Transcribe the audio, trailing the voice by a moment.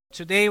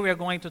Today we are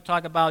going to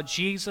talk about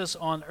Jesus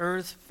on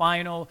earth,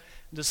 final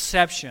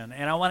deception.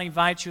 And I want to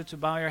invite you to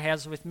bow your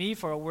heads with me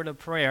for a word of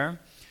prayer.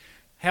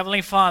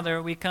 Heavenly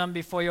Father, we come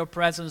before your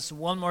presence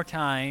one more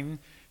time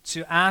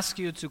to ask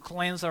you to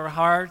cleanse our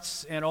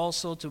hearts and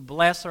also to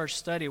bless our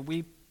study.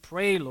 We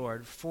pray,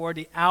 Lord, for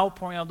the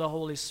outpouring of the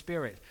Holy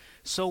Spirit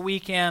so we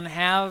can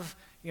have,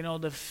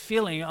 the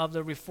feeling of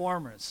the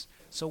reformers,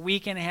 so we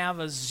can have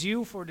a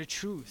zeal for the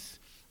truth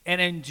and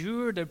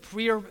endure the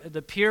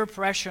peer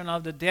pressure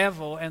of the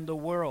devil and the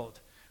world.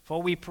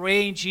 For we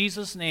pray in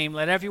Jesus' name.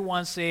 Let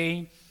everyone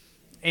say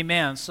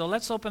amen. So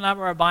let's open up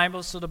our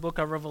Bibles to the book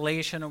of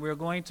Revelation, and we're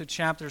going to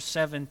chapter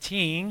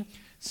 17.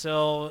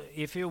 So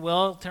if you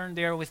will, turn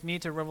there with me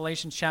to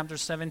Revelation chapter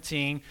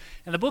 17.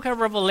 And the book of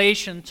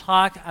Revelation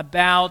talk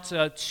about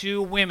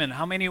two women.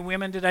 How many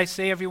women did I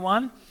say,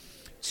 everyone?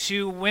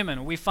 Two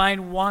women. We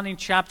find one in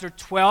chapter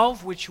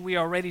 12, which we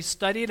already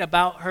studied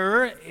about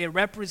her. It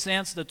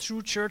represents the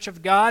true church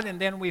of God. And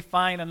then we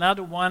find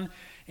another one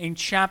in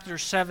chapter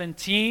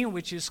 17,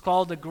 which is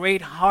called the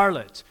Great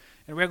Harlot.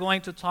 And we're going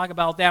to talk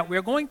about that.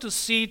 We're going to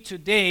see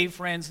today,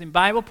 friends, in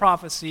Bible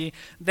prophecy,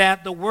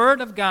 that the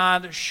Word of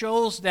God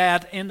shows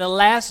that in the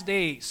last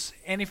days,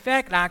 and in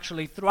fact,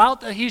 actually,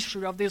 throughout the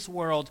history of this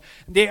world,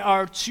 there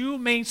are two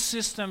main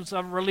systems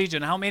of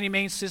religion. How many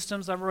main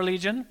systems of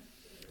religion?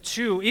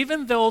 Two.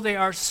 Even though there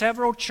are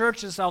several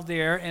churches out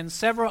there and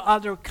several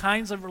other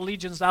kinds of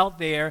religions out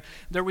there,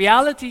 the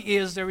reality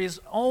is there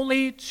is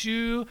only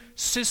two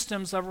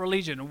systems of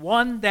religion.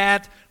 One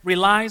that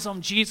relies on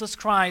Jesus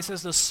Christ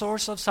as the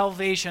source of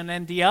salvation,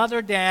 and the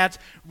other that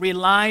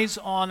relies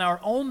on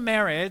our own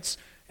merits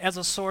as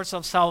a source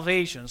of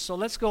salvation. So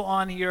let's go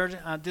on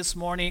here this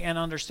morning and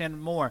understand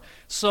more.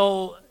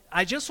 So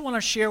I just want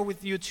to share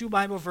with you two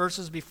Bible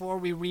verses before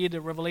we read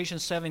Revelation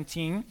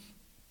 17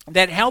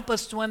 that help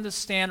us to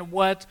understand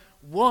what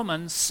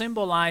woman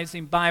symbolized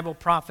in Bible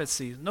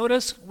prophecy.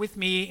 Notice with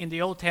me in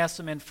the Old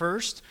Testament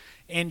first.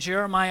 In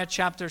Jeremiah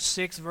chapter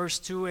 6, verse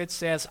 2, it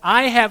says,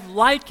 I have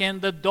likened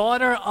the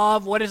daughter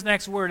of, what is the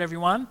next word,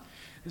 everyone?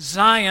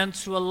 Zion,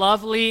 to a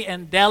lovely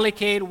and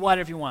delicate, what,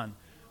 everyone?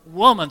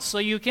 Woman. So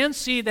you can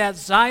see that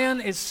Zion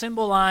is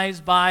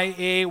symbolized by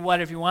a,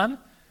 what, everyone?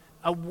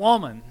 A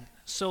woman.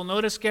 So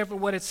notice carefully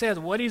what it says.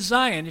 What is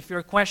Zion? If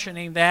you're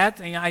questioning that,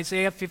 in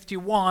Isaiah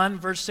 51,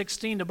 verse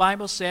 16, the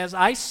Bible says,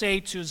 I say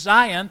to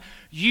Zion,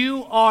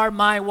 you are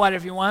my, what,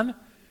 everyone?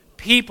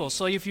 People.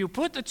 So if you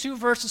put the two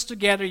verses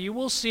together, you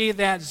will see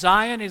that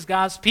Zion is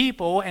God's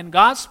people, and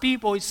God's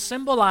people is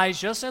symbolized,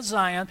 just as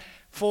Zion,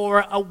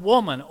 for a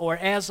woman, or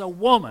as a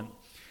woman.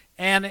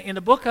 And in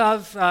the book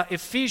of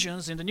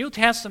Ephesians, in the New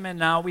Testament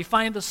now, we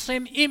find the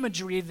same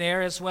imagery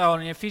there as well.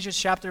 In Ephesians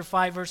chapter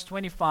 5, verse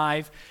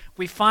 25,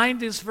 we find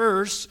this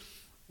verse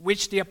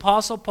which the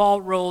Apostle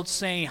Paul wrote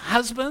saying,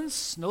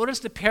 husbands, notice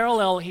the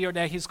parallel here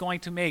that he's going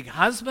to make.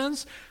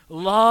 Husbands,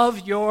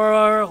 love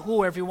your,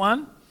 who,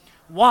 everyone?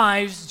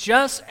 Wives,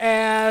 just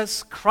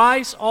as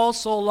Christ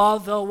also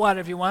loved the, what,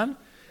 everyone?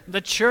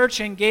 The church,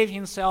 and gave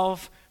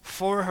himself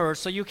for her.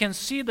 So you can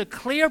see the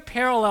clear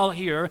parallel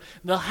here.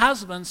 The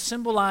husband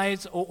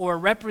symbolized or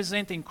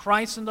representing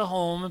Christ in the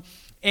home,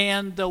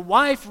 and the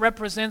wife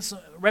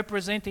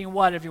representing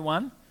what,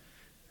 everyone?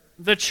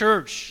 The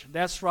church.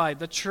 That's right,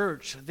 the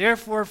church.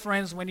 Therefore,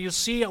 friends, when you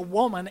see a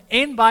woman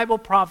in Bible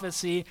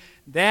prophecy,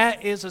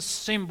 that is a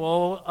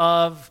symbol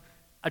of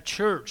a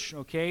church,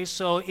 okay?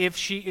 So if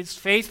she is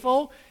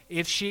faithful,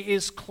 if she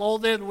is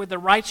clothed with the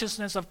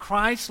righteousness of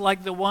Christ,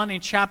 like the one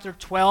in chapter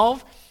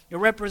 12, it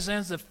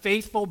represents the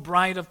faithful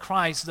bride of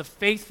Christ, the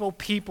faithful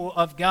people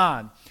of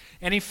God.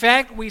 And in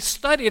fact, we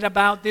studied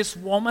about this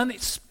woman,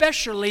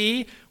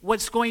 especially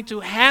what's going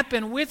to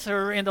happen with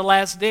her in the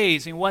last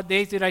days. In what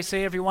days did I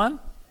say, everyone?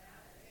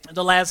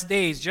 The last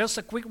days. Just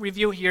a quick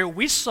review here.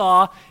 We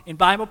saw in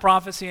Bible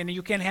prophecy, and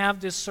you can have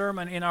this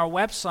sermon in our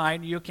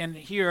website. You can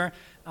hear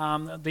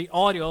the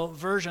audio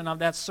version of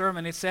that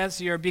sermon. It says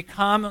here,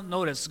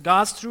 notice,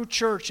 God's true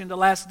church in the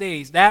last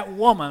days. That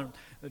woman,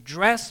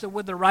 dressed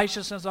with the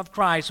righteousness of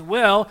Christ,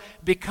 will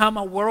become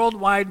a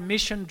worldwide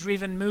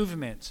mission-driven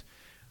movement.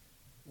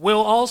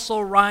 Will also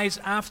rise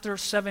after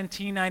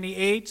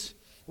 1798,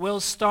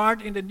 will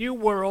start in the new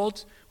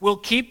world, will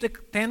keep the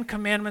 10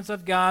 commandments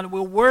of God,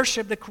 will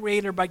worship the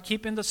Creator by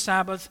keeping the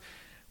Sabbath,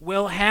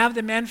 will have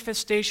the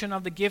manifestation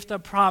of the gift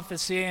of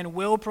prophecy, and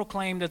will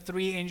proclaim the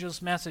three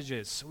angels'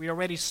 messages. We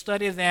already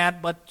studied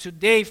that, but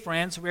today,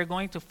 friends, we're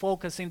going to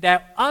focus in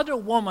that other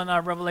woman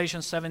of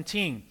Revelation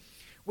 17,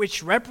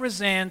 which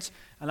represents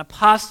an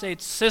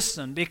apostate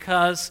system,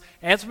 because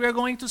as we're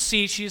going to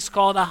see, she's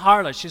called a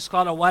harlot. She's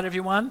called a what,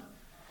 everyone?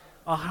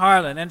 A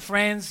harlot. And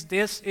friends,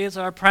 this is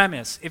our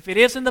premise. If it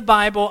is in the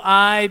Bible,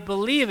 I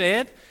believe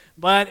it,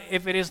 but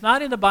if it is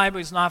not in the Bible,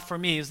 it's not for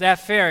me. Is that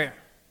fair?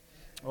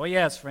 Oh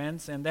yes,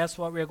 friends, and that's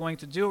what we're going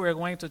to do. We're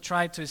going to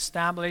try to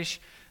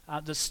establish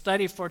the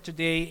study for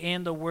today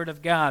in the Word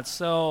of God.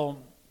 So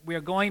we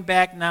are going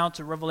back now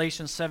to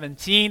Revelation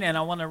 17, and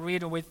I want to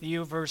read with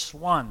you verse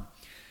 1.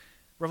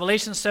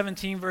 Revelation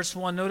 17, verse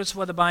 1, notice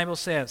what the Bible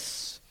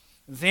says.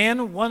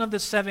 Then one of the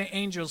 7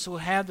 angels who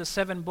had the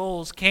 7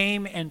 bowls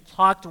came and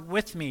talked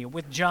with me,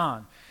 with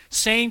John,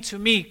 saying to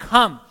me,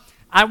 "Come,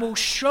 I will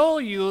show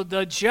you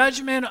the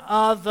judgment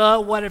of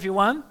the," what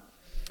everyone?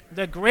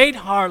 The great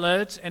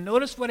harlot. And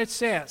notice what it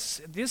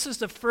says. This is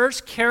the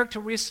first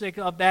characteristic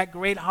of that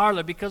great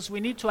harlot, because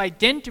we need to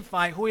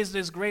identify who is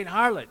this great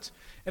harlot.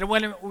 And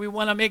we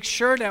want to make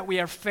sure that we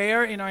are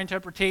fair in our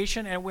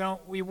interpretation, and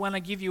we want to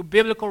give you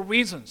biblical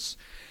reasons.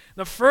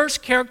 The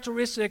first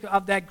characteristic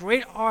of that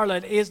great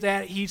harlot is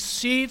that he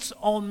sits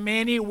on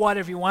many, what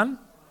everyone?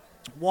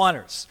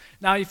 Waters.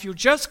 Now, if you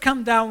just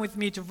come down with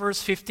me to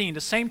verse 15,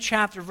 the same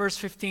chapter, verse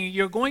 15,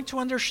 you're going to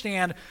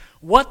understand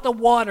what the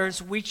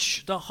waters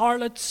which the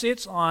harlot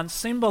sits on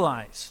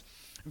symbolize.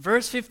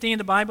 Verse 15,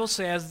 the Bible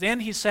says,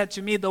 "Then he said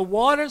to me, the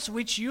waters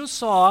which you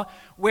saw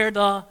where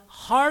the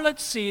harlot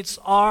sits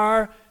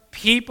are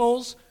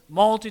peoples,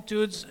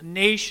 multitudes,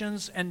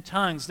 nations, and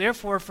tongues."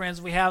 Therefore,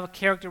 friends, we have a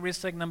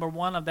characteristic number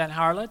 1 of that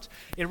harlot.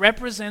 It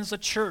represents a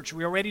church.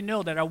 We already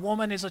know that a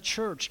woman is a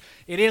church.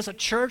 It is a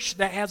church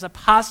that has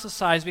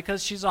apostatized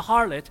because she's a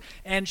harlot,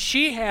 and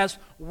she has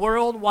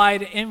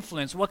worldwide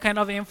influence. What kind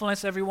of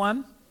influence,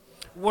 everyone?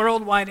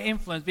 Worldwide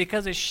influence,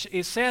 because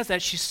it says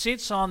that she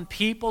sits on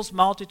peoples,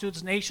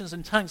 multitudes, nations,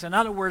 and tongues. In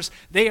other words,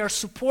 they are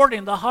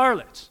supporting the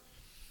harlot.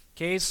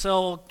 Okay,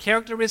 so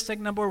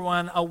characteristic number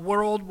 1, a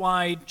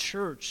worldwide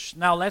church.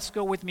 Now let's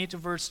go with me to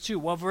verse 2.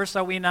 What verse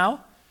are we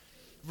now?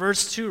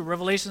 Verse 2,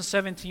 Revelation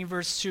 17,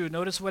 verse 2.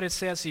 Notice what it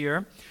says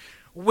here.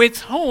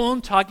 "With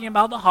whom," talking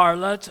about the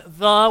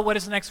harlot, what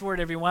is the next word,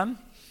 everyone?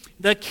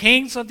 "The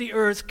kings of the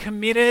earth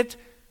committed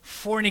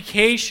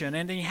fornication,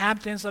 and the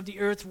inhabitants of the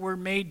earth were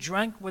made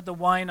drunk with the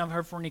wine of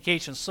her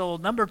fornication." So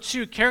number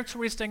 2,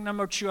 characteristic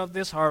number 2 of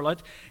this harlot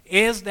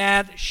is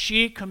that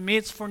she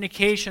commits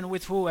fornication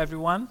with who,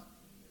 everyone?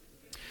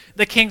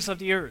 The kings of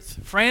the earth.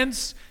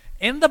 Friends,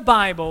 in the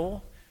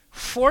Bible,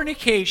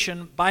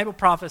 in Bible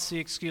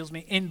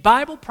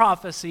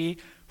prophecy,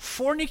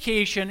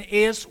 fornication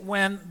is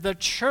when the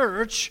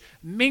church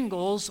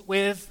mingles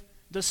with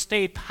the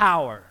state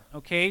power.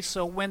 Okay,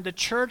 so when the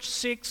church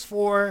seeks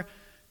for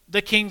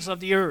the kings of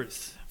the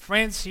earth.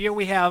 Friends, here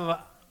we have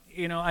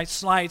a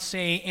slide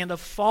saying, in the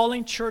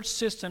fallen church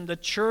system, the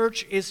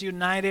church is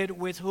united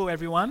with who,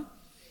 everyone?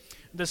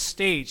 The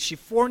state. She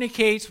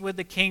fornicates with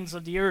the kings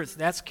of the earth.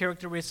 That's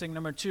characteristic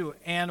number 2.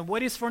 And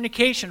what is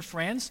fornication,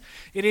 friends?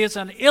 It is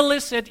an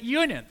illicit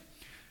union.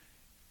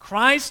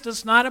 Christ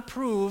does not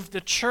approve the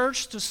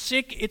church to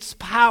seek its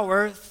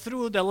power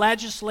through the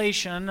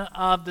legislation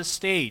of the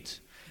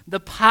state. The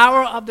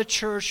power of the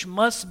church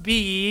must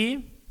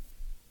be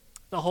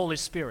the Holy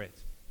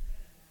Spirit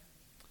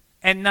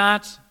and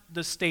not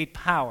the state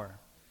power.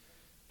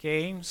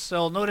 Okay,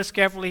 so notice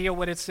carefully here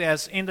what it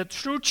says. In the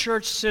true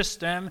church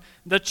system,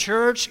 the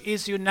church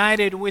is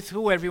united with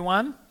who,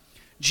 everyone?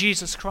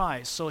 Jesus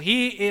Christ. So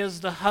he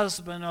is the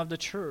husband of the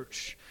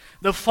church.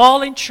 The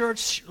fallen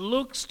church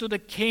looks to the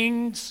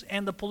kings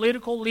and the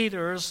political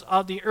leaders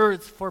of the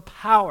earth for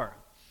power.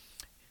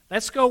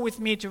 Let's go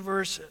with me to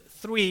verse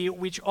 3,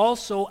 which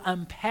also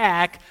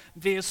unpack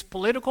this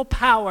political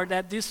power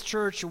that this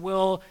church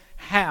will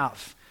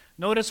have.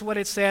 Notice what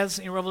it says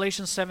in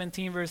Revelation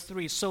 17, verse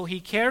 3. "So he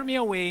carried me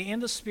away in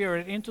the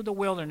spirit into the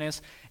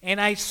wilderness,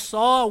 and I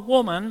saw a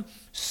woman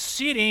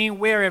sitting,"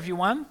 where,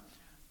 everyone?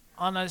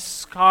 "On a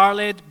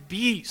scarlet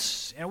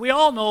beast." And we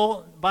all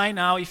know by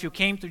now, if you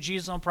came to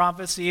Jesus on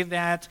prophecy,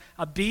 that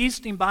a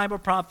beast in Bible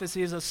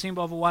prophecy is a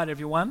symbol of what,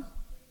 everyone?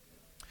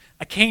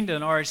 A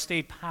kingdom or a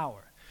state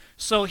power.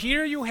 So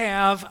here you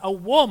have a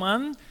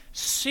woman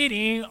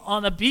sitting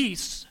on a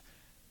beast,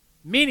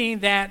 meaning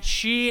that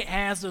she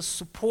has the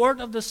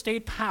support of the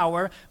state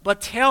power.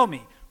 But tell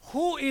me,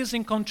 who is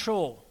in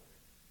control?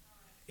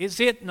 Is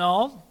it?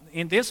 No.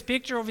 In this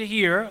picture over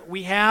here,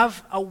 we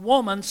have a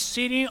woman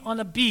sitting on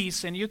a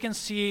beast, and you can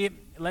see,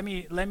 let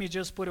me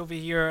just put over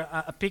here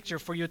a picture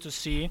for you to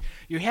see.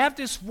 You have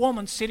this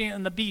woman sitting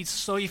on the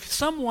beast. So if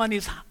someone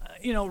is,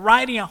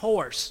 riding a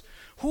horse,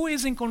 who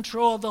is in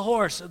control of the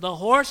horse? The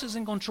horse is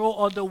in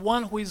control of the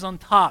one who is on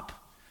top,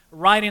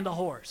 riding the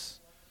horse,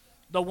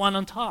 the one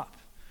on top.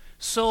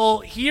 So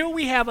here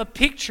we have a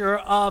picture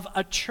of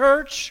a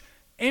church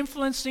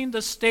influencing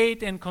the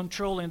state and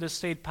controlling the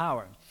state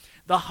power.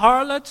 The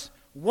harlot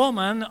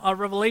woman of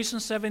Revelation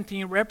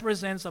 17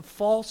 represents a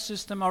false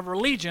system of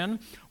religion,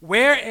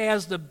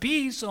 whereas the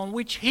beast on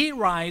which he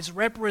rides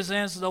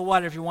represents the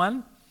what,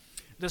 everyone?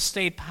 The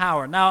state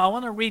power. Now, I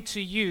want to read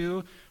to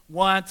you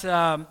what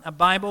a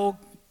Bible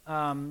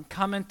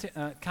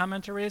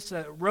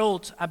commentarist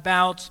wrote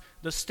about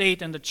the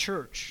state and the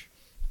church.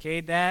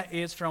 Okay, that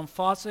is from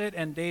Fawcett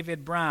and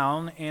David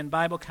Brown in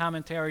Bible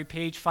Commentary,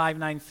 page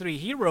 593.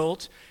 He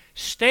wrote,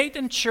 "State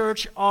and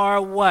church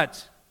are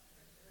what?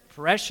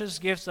 Precious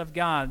gifts of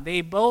God.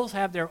 They both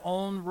have their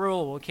own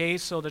role." Okay,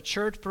 so the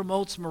church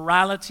promotes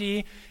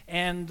morality,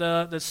 and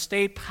the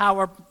state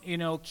power,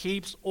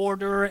 keeps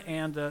order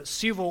and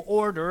civil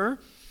order.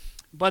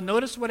 But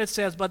notice what it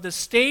says. "But the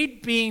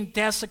state being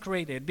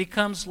desecrated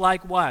becomes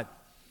like what?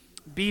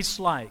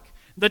 Beast-like.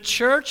 The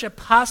church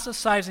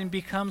apostatizing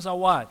becomes a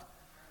what?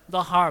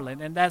 the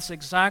harlot. And that's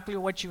exactly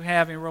what you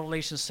have in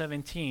Revelation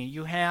 17.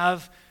 You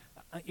have,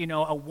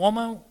 a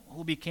woman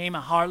who became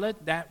a harlot,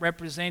 that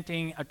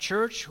representing a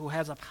church who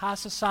has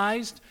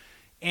apostatized.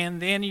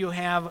 And then you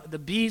have the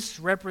beast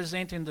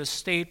representing the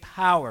state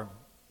power,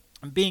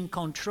 being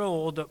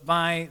controlled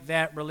by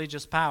that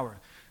religious power.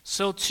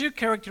 So 2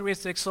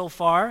 characteristics so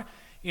far.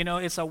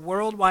 It's a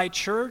worldwide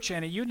church,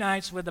 and it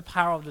unites with the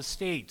power of the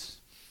state.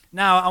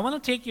 Now, I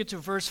want to take you to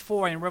verse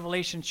 4 in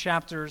Revelation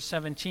chapter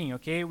 17,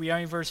 okay? We are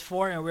in verse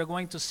 4, and we're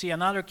going to see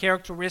another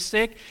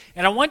characteristic.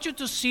 And I want you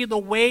to see the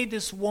way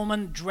this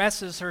woman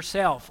dresses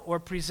herself or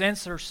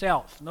presents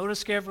herself.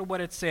 Notice carefully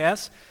what it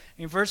says.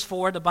 In verse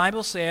 4, the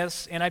Bible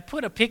says, and I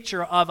put a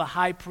picture of a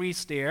high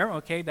priest there,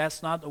 okay?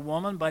 That's not a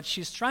woman, but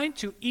she's trying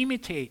to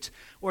imitate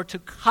or to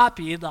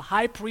copy the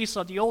high priest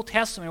of the Old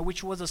Testament,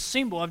 which was a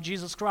symbol of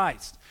Jesus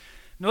Christ.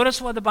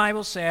 Notice what the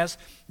Bible says.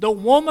 The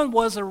woman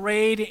was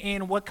arrayed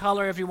in what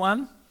color,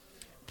 everyone?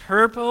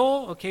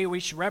 Purple, okay,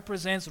 which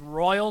represents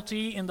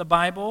royalty in the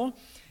Bible.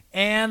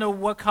 And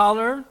what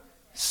color?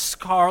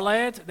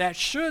 Scarlet. That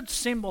should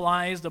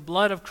symbolize the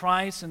blood of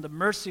Christ and the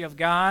mercy of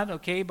God,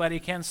 okay, but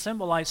it can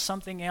symbolize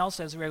something else,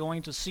 as we're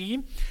going to see.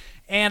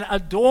 And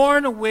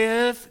adorned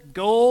with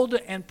gold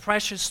and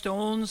precious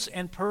stones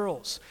and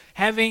pearls,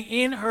 having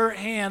in her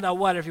hand a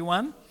what,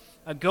 everyone?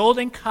 A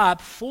golden cup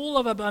full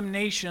of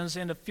abominations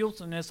and the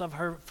filthiness of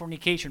her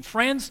fornication.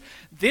 Friends,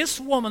 this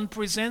woman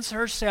presents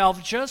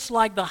herself just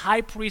like the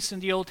high priest in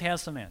the Old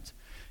Testament.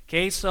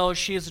 Okay, so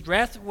she is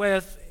dressed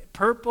with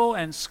purple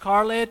and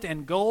scarlet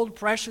and gold,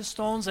 precious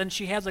stones, and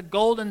she has a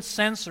golden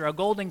censer, a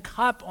golden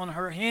cup on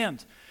her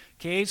hand.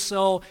 Okay,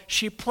 so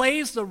she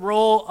plays the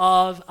role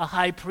of a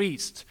high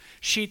priest.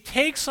 She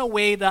takes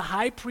away the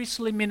high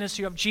priestly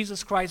ministry of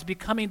Jesus Christ,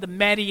 becoming the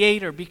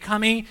mediator,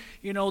 becoming,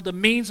 the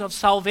means of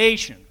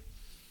salvation.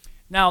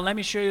 Now, let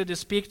me show you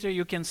this picture.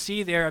 You can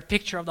see there a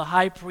picture of the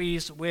high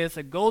priest with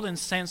a golden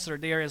censer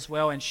there as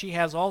well, and she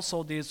has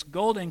also this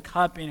golden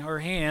cup in her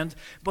hand.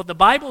 But the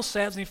Bible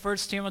says in 1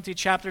 Timothy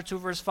chapter 2,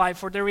 verse 5,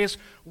 for there is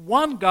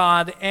one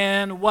God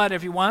and what,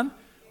 everyone?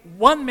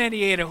 One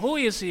mediator. Who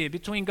is he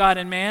between God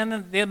and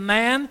man? The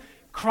man,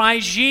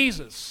 Christ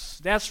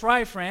Jesus. That's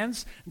right,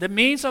 friends. The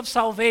means of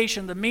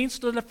salvation, the means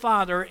to the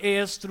Father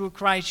is through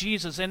Christ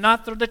Jesus and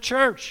not through the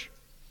church.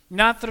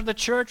 Not through the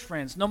church,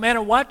 friends. No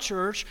matter what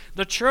church,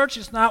 the church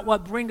is not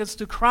what brings us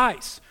to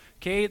Christ.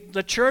 Okay?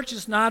 The church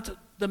is not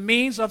the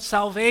means of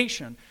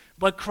salvation,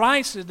 but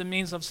Christ is the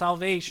means of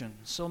salvation.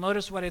 So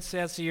notice what it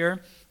says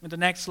here in the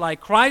next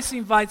slide. Christ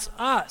invites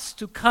us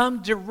to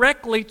come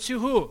directly to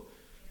who?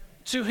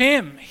 To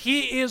Him.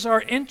 He is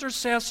our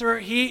intercessor.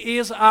 He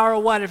is our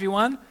what,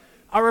 everyone?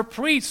 Our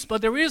priest.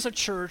 But there is a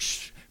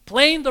church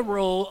playing the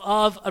role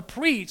of a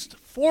priest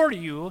for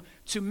you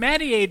to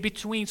mediate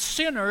between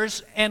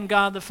sinners and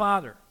God the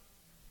Father.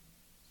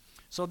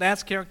 So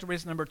that's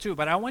characteristic number 2.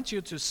 But I want you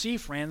to see,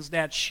 friends,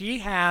 that she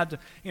had,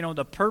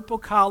 the purple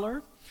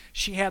collar,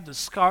 she had the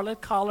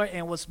scarlet collar,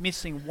 and was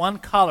missing one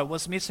color.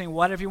 Was missing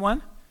what,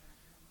 everyone?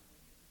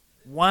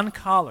 One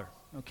color.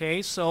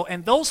 Okay, so,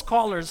 and those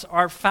colors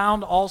are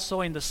found also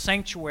in the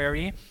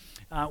sanctuary.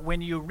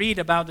 When you read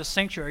about the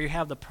sanctuary, you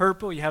have the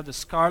purple, you have the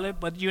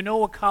scarlet, but you know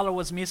what color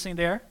was missing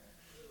there?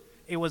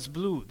 It was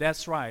blue.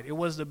 That's right. It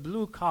was the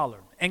blue color.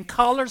 And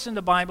colors in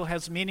the Bible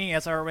has meaning,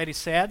 as I already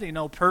said,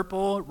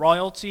 purple,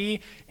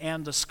 royalty,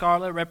 and the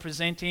scarlet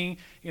representing,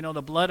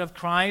 the blood of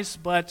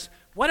Christ. But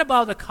what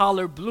about the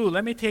color blue?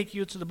 Let me take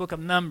you to the book of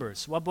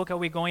Numbers. What book are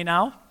we going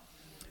now?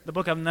 The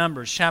book of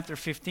Numbers, chapter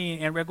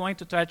 15. And we're going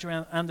to try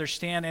to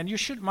understand, and you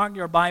should mark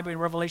your Bible in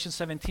Revelation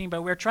 17,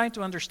 but we're trying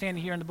to understand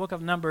here in the book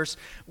of Numbers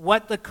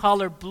what the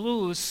color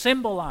blue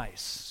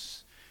symbolizes.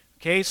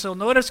 Okay, so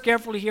notice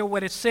carefully here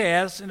what it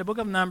says in the book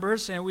of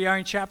Numbers, and we are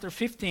in chapter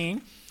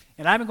 15,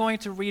 and I'm going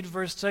to read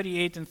verse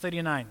 38 and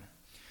 39.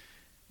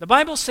 The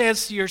Bible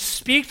says here,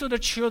 speak to the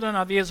children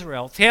of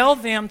Israel. Tell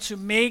them to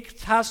make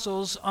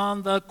tassels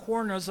on the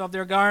corners of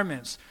their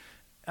garments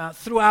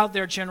throughout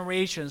their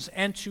generations,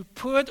 and to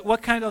put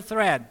what kind of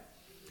thread?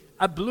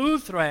 A blue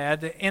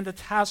thread in the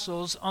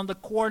tassels on the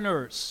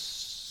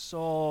corners.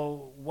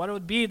 So what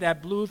would be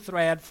that blue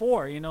thread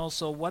for?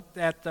 So what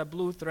that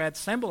blue thread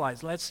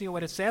symbolizes. Let's see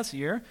what it says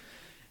here.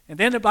 And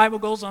then the Bible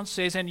goes on to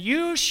say, and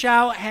you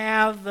shall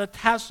have the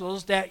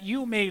tassels that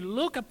you may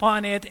look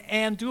upon it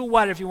and do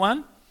what,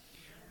 everyone?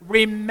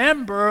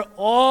 Remember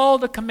all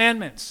the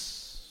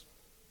commandments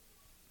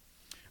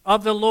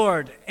of the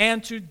Lord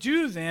and to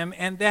do them,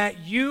 and that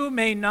you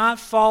may not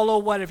follow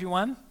what,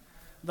 everyone?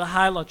 The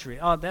harlotry.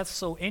 Oh, that's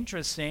so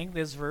interesting,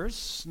 this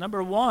verse.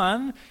 Number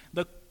 1,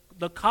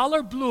 the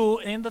color blue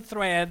in the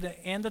thread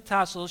and the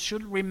tassels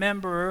should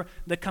remember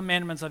the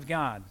commandments of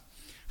God.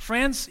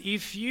 Friends,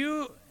 if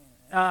you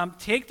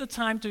take the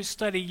time to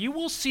study, you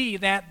will see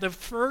that the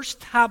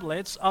first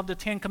tablets of the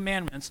 10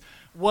 Commandments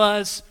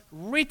was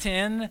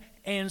written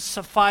in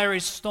sapphire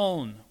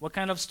stone. What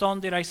kind of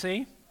stone did I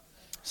say?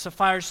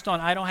 Sapphire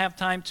stone. I don't have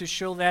time to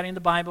show that in the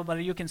Bible,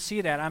 but you can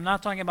see that. I'm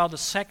not talking about the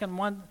second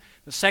one.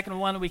 The second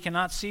one, we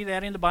cannot see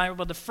that in the Bible,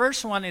 but the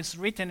first one is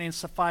written in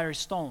sapphire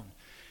stone.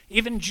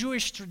 Even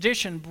Jewish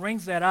tradition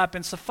brings that up.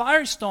 And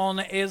sapphire stone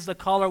is the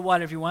color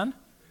what, everyone?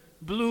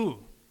 Blue.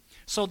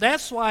 So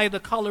that's why the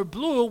color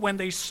blue, when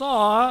they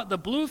saw the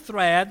blue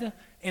thread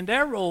in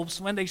their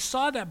robes, when they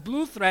saw that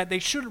blue thread, they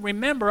should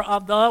remember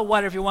of the,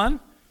 what, everyone?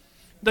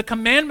 The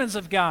commandments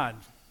of God,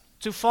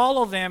 to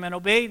follow them and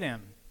obey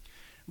them.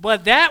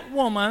 But that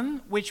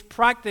woman which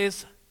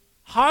practiced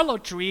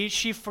harlotry,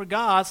 she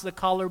forgot the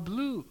color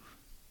blue.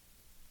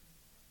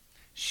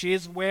 She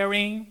is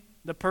wearing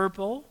the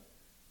purple,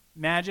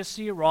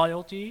 majesty,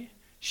 royalty.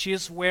 She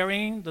is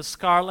wearing the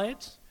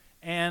scarlet,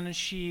 and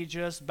she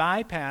just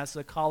bypassed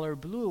the color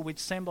blue, which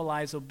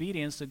symbolizes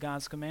obedience to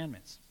God's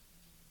commandments.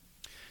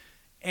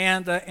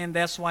 And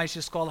that's why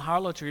she's called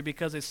harlotry,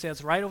 because it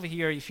says right over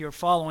here, if you're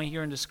following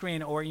here on the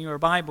screen or in your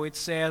Bible, it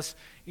says,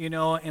 in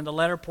the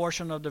letter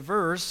portion of the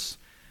verse,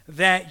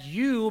 that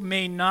you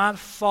may not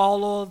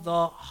follow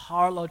the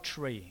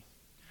harlotry.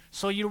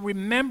 So you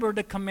remember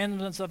the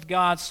commandments of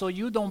God, so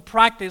you don't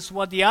practice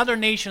what the other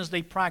nations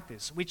they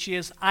practice, which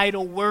is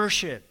idol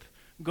worship.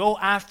 Go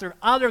after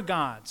other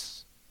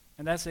gods.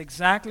 And that's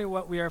exactly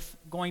what we are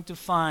going to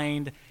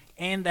find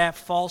in that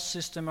false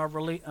system of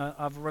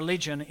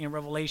religion in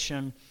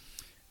Revelation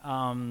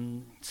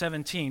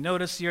 17.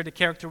 Notice here the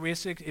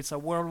characteristic. It's a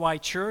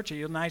worldwide church. It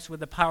unites with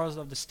the powers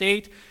of the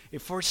state.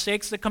 It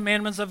forsakes the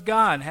commandments of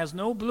God, has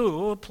no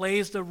blue,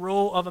 plays the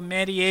role of a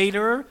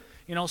mediator.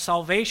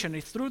 Salvation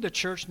is through the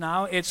church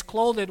now. It's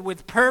clothed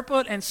with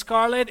purple and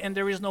scarlet, and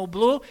there is no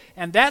blue.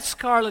 And that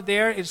scarlet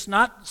there is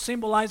not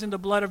symbolizing the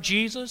blood of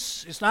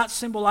Jesus. It's not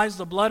symbolizing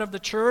the blood of the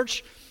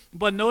church.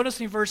 But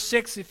notice in verse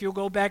 6, if you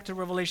go back to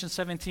Revelation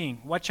 17.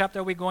 What chapter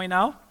are we going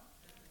now?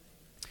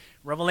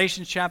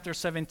 Revelation chapter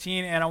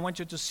 17, and I want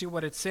you to see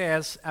what it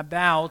says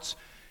about,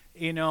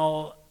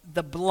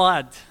 the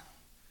blood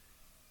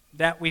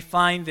that we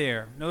find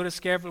there.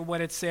 Notice carefully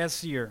what it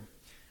says here.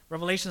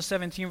 Revelation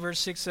 17, verse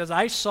 6 says,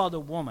 I saw the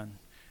woman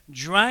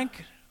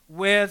drunk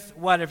with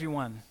what,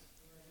 everyone?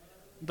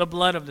 The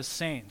blood of the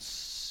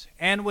saints,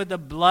 and with the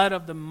blood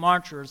of the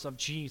martyrs of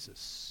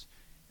Jesus.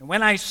 And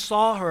when I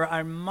saw her,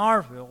 I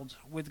marveled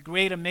with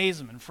great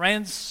amazement.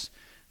 Friends,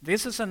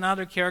 this is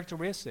another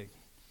characteristic.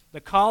 The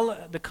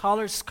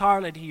color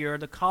scarlet here,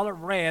 the color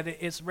red,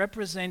 is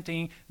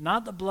representing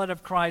not the blood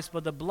of Christ,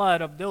 but the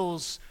blood of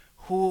those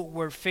who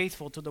were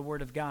faithful to the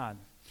Word of God.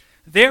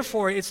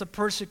 Therefore, it's a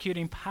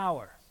persecuting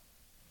power.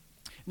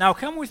 Now,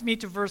 come with me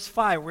to verse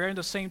 5. We're in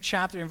the same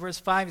chapter, and verse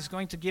 5 is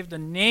going to give the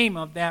name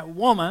of that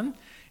woman.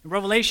 In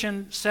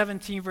Revelation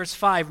 17, verse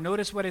 5,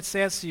 notice what it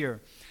says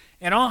here.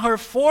 And on her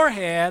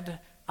forehead,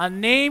 a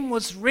name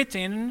was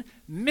written,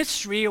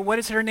 mystery. What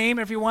is her name,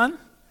 everyone?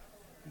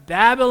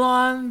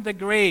 Babylon the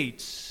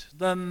Great,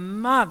 the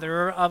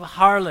mother of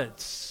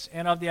harlots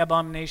and of the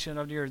abomination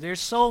of the earth. There's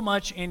so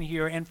much in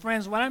here. And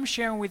friends, what I'm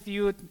sharing with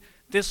you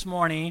this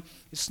morning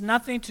is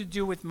nothing to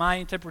do with my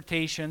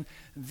interpretation.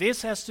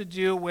 This has to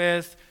do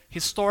with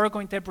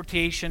historical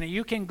interpretation. And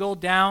you can go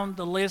down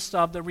the list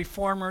of the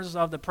reformers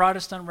of the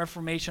Protestant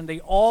Reformation. They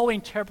all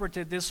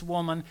interpreted this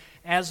woman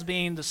as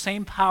being the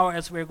same power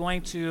as we're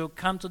going to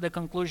come to the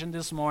conclusion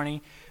this morning.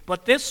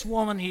 But this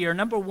woman here,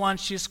 number one,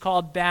 she's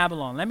called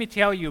Babylon. Let me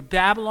tell you,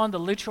 Babylon, the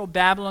literal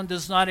Babylon,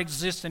 does not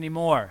exist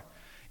anymore.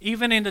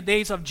 Even in the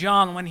days of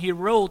John, when he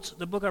wrote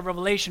the book of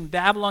Revelation,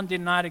 Babylon did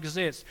not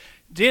exist.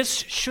 This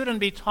shouldn't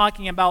be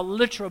talking about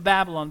literal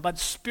Babylon, but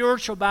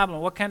spiritual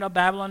Babylon. What kind of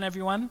Babylon,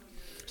 everyone?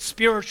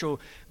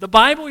 Spiritual. The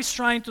Bible is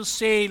trying to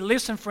say,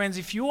 listen, friends,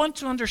 if you want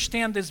to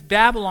understand this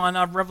Babylon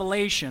of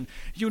Revelation,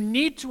 you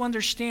need to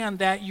understand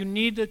that you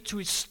need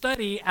to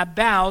study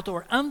about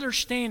or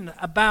understand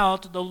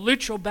about the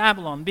literal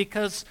Babylon,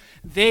 because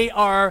they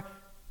are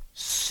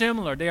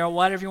similar. They are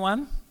what,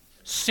 everyone?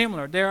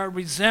 Similar. There are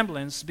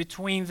resemblance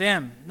between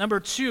them. Number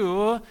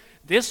two,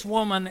 this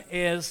woman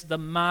is the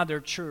mother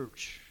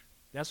church.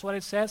 That's what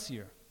it says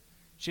here.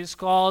 She's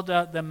called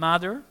the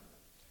mother,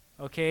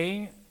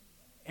 okay?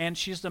 And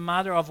she's the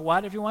mother of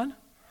what, everyone?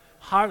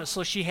 Harlot.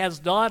 So she has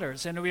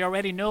daughters, and we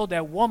already know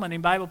that woman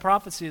in Bible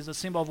prophecy is a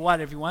symbol of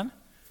what, everyone?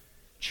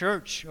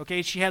 Church,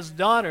 okay? She has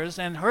daughters,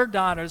 and her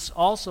daughters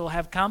also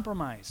have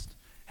compromised,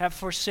 have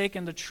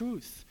forsaken the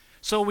truth.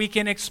 So we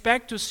can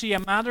expect to see a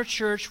mother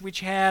church which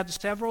had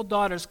several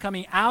daughters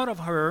coming out of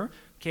her,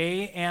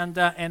 okay? And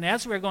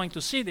as we're going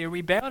to see, they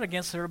rebelled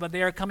against her, but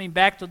they are coming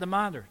back to the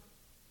mother.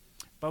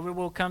 But we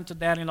will come to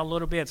that in a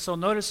little bit. So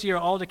notice here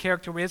all the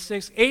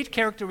characteristics. 8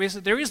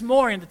 characteristics. There is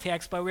more in the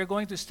text, but we're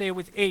going to stay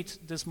with 8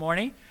 this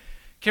morning.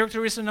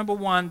 Characteristic number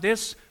 1,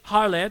 this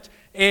harlot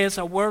is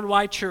a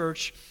worldwide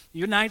church,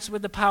 unites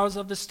with the powers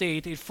of the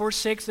state. It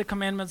forsakes the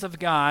commandments of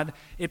God.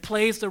 It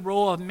plays the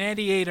role of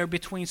mediator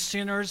between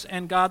sinners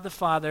and God the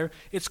Father.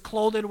 It's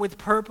clothed with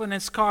purple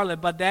and scarlet,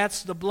 but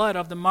that's the blood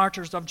of the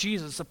martyrs of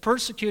Jesus, a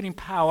persecuting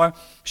power.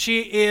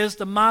 She is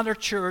the mother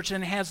church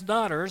and has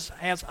daughters,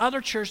 has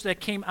other churches that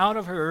came out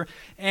of her,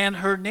 and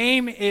her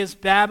name is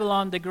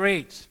Babylon the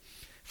Great.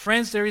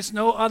 Friends, there is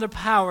no other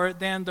power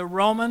than the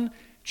Roman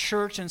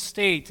church and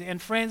state.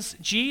 And friends,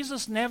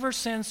 Jesus never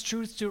sends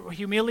truth to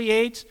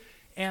humiliate,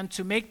 and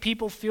to make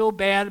people feel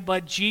bad,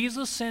 but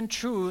Jesus sent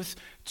truth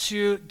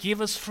to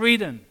give us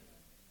freedom.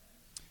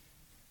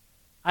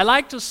 I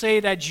like to say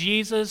that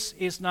Jesus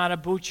is not a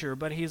butcher,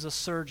 but he's a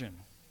surgeon.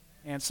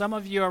 And some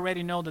of you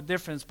already know the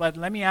difference, but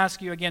let me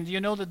ask you again, do you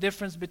know the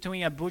difference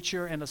between a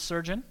butcher and a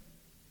surgeon?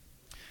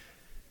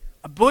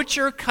 A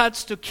butcher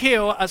cuts to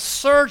kill, a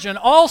surgeon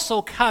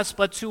also cuts,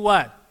 but to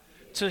what?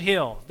 To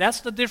heal.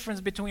 That's the difference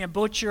between a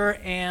butcher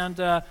and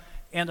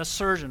a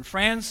surgeon.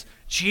 Friends,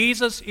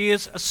 Jesus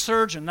is a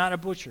surgeon, not a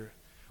butcher.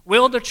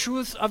 Will the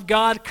truth of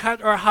God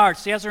cut our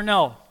hearts? Yes or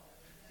no?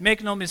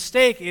 Make no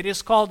mistake, it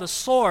is called a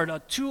sword, a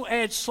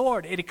two-edged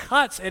sword. It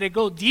cuts and it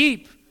goes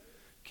deep.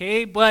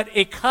 Okay, but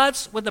it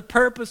cuts with the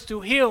purpose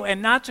to heal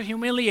and not to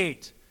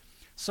humiliate.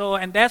 So,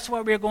 and that's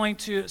what we're going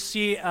to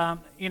see,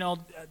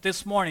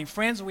 this morning.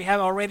 Friends, we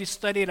have already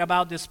studied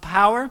about this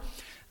power.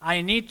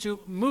 I need to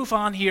move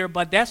on here,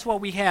 but that's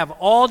what we have.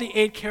 All the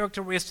 8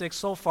 characteristics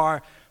so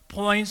far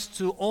points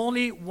to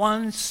only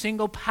one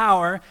single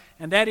power,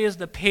 and that is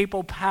the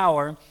papal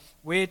power,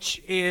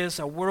 which is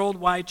a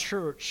worldwide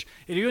church.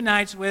 It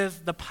unites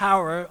with the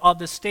power of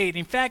the state.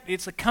 In fact,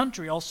 it's a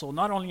country also,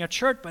 not only a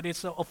church, but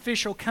it's an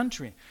official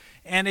country.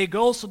 And it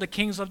goes to the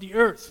kings of the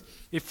earth.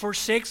 It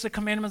forsakes the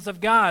commandments of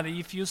God.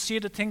 If you see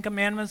the 10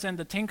 Commandments and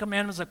the 10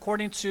 Commandments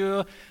according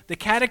to the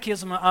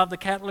Catechism of the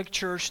Catholic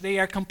Church, they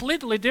are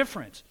completely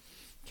different.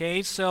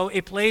 Okay, so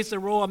it plays the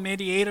role of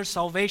mediator.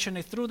 Salvation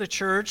is through the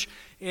church.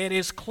 It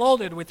is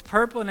clothed with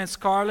purple and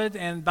scarlet,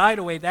 and by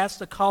the way, that's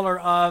the color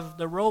of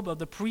the robe of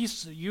the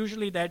priests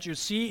usually that you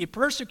see. It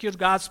persecutes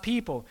God's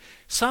people.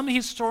 Some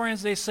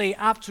historians, they say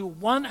up to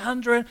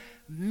 100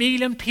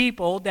 million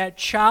people that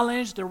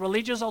challenged the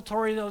religious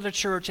authority of the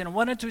church and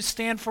wanted to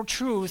stand for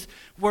truth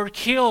were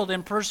killed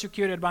and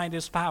persecuted by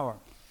this power.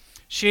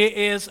 She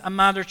is a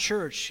mother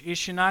church. Is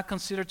she not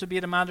considered to be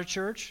the mother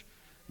church?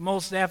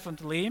 Most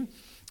definitely.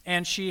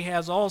 And she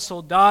has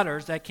also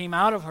daughters that came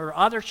out of her,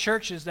 other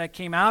churches that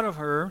came out of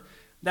her,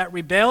 that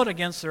rebelled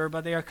against her,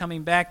 but they are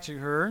coming back to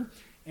her.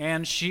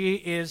 And she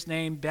is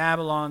named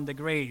Babylon the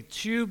Great.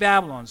 2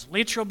 Babylons,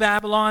 literal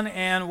Babylon,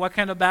 and what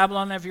kind of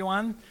Babylon,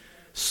 everyone?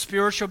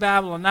 Spiritual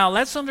Babylon. Now,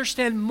 let's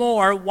understand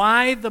more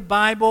why the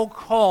Bible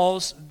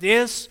calls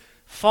this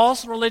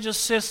false religious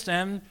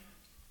system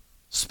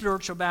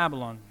spiritual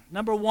Babylon.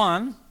 Number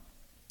 1,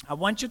 I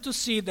want you to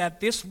see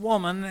that this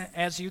woman,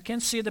 as you can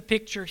see the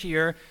picture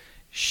here,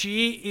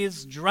 she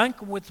is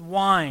drunk with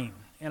wine.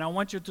 And I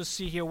want you to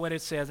see here what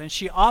it says. And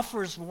she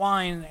offers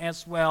wine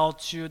as well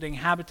to the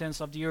inhabitants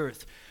of the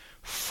earth.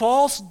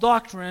 False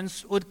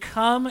doctrines would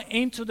come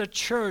into the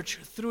church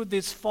through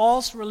this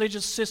false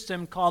religious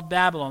system called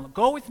Babylon.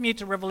 Go with me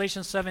to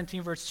Revelation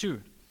 17, verse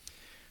 2.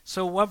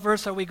 So what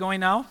verse are we going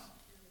now?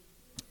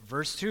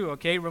 Verse 2,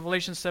 okay?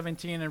 Revelation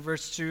 17 and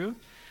verse 2.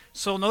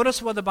 So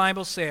notice what the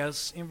Bible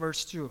says in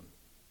verse 2.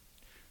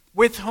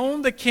 With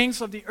whom the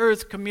kings of the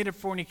earth committed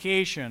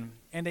fornication,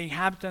 and the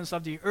inhabitants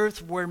of the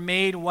earth were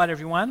made, what,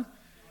 everyone?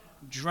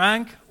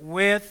 Drunk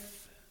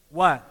with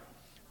what?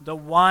 The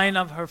wine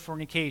of her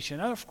fornication.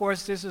 Now, of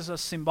course, this is a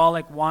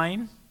symbolic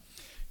wine.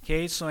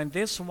 Okay, so and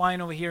this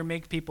wine over here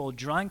make people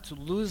drunk to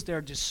lose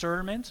their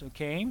discernment.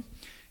 Okay,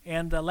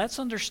 and let's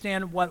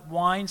understand what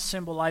wine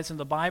symbolizes in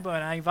the Bible.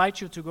 And I invite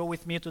you to go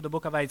with me to the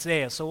book of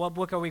Isaiah. So what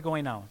book are we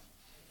going now?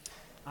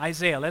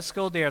 Isaiah. Let's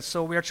go there.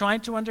 So we're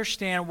trying to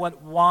understand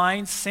what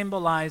wine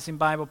symbolizes in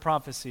Bible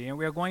prophecy. And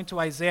we're going to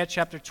Isaiah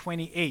chapter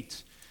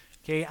 28.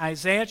 Okay,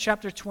 Isaiah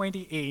chapter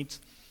 28.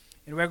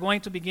 And we're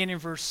going to begin in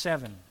verse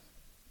 7.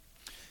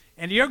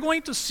 And you're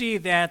going to see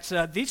that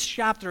this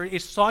chapter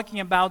is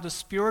talking about the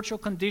spiritual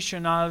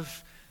condition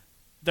of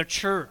the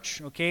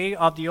church, okay,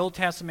 of the Old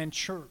Testament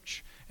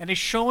church. And it's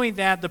showing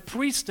that the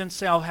priests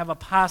themselves have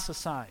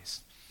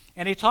apostatized.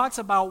 And it talks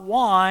about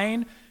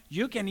wine.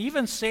 You can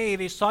even say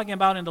it is talking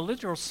about in the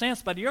literal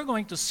sense, but you're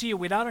going to see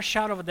without a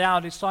shadow of a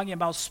doubt it's talking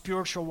about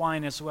spiritual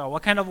wine as well.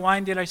 What kind of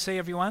wine did I say,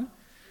 everyone?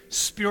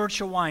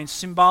 Spiritual wine,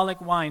 symbolic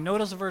wine.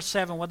 Notice verse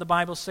 7, what the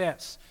Bible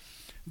says.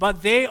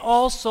 But they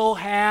also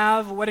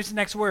have, what is the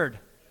next word?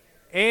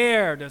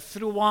 Erred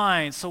through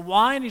wine. So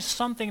wine is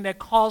something that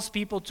calls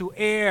people to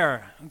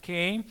err,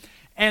 okay?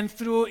 And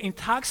through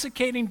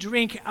intoxicating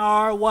drink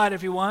are what,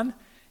 everyone?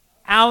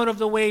 Out of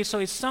the way. So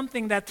it's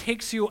something that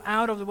takes you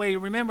out of the way.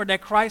 Remember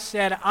that Christ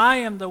said, I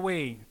am the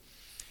way.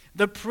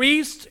 The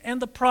priest and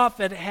the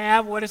prophet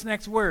have, what is the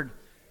next word?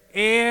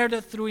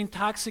 Erred through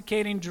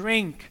intoxicating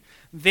drink.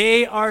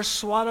 They are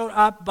swallowed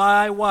up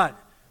by what?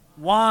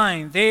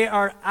 Wine. They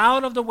are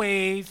out of the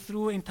way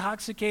through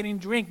intoxicating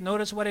drink.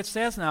 Notice what it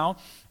says now.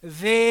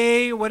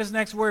 They, what is the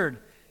next word?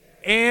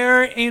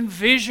 Err in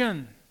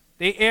vision.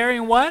 They err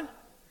in what?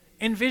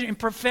 In vision, in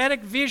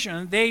prophetic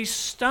vision. They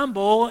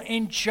stumble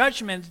in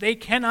judgment. They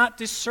cannot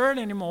discern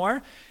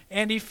anymore.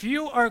 And if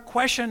you are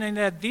questioning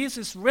that this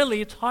is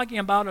really talking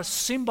about a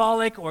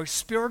symbolic or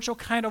spiritual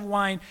kind of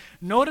wine,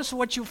 notice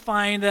what you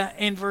find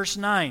in verse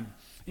 9.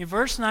 In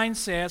verse 9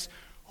 says,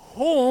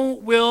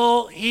 whom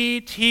will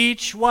he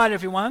teach what,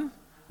 everyone?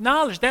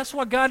 Knowledge. That's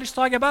what God is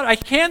talking about. I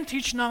can't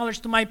teach knowledge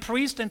to my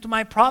priests and to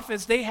my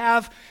prophets. They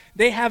have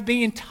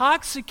been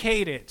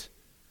intoxicated.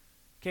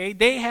 Okay,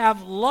 they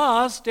have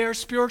lost their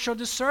spiritual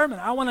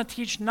discernment. I want to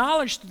teach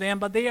knowledge to them,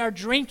 but they are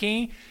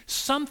drinking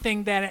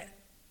something that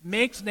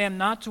makes them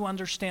not to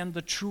understand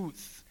the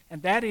truth,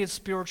 and that is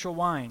spiritual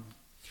wine.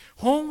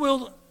 Whom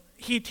will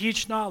he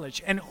teach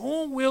knowledge? And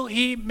whom will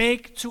he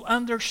make to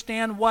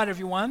understand what,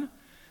 everyone?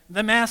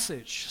 The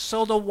message.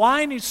 So the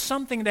wine is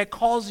something that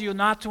calls you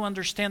not to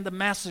understand the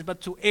message,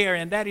 but to err,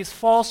 and that is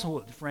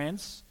falsehood,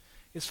 friends.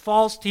 It's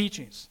false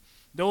teachings.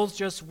 Those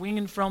just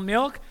weaned from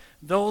milk,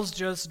 those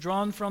just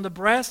drawn from the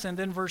breast, and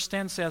then verse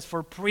 10 says,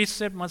 for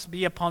precept must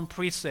be upon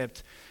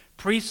precept,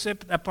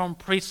 precept upon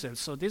precept.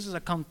 So this is a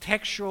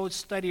contextual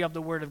study of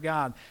the Word of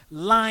God.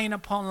 Line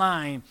upon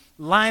line,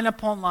 line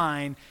upon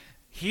line.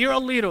 Here a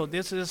little,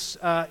 this is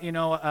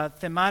a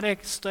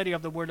thematic study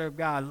of the Word of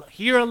God.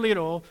 Here a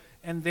little,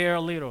 and there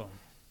a little.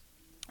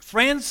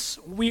 Friends,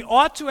 we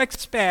ought to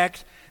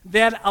expect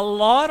that a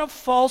lot of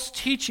false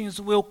teachings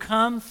will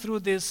come through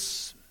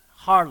this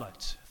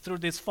harlot, through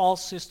this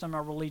false system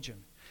of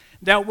religion,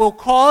 that will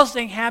cause the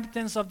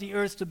inhabitants of the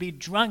earth to be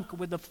drunk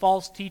with the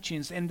false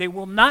teachings, and they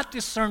will not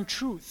discern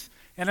truth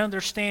and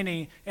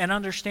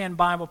understand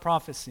Bible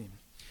prophecy.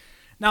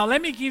 Now,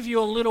 let me give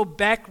you a little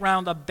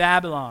background of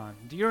Babylon.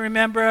 Do you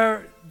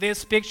remember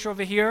this picture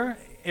over here?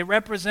 It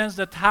represents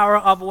the Tower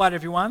of what,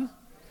 everyone?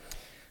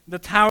 The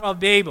Tower of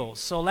Babel.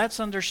 So let's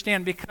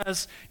understand,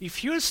 because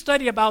if you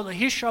study about the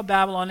history of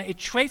Babylon, it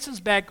traces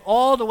back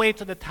all the way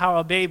to the Tower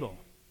of Babel.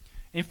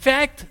 In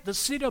fact, the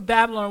city of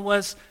Babylon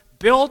was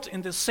built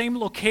in the same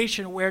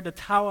location where the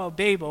Tower of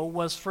Babel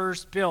was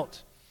first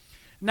built.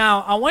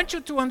 Now, I want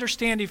you to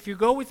understand, if you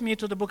go with me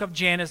to the book of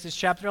Genesis,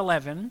 chapter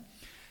 11,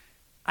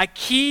 a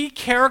key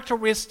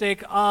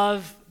characteristic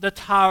of the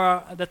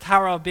Tower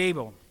of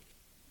Babel.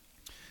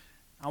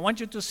 I want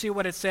you to see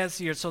what it says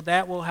here, so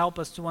that will help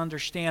us to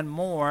understand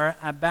more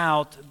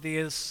about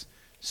this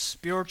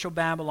spiritual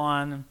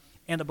Babylon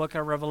in the book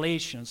of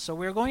Revelation. So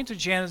we're going to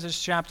Genesis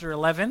chapter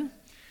 11.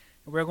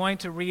 We're going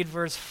to read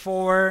verse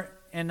 4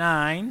 and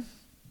 9.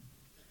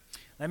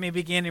 Let me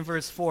begin in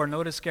verse 4.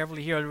 Notice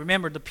carefully here.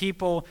 Remember, the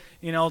people,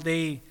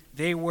 they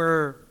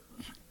were,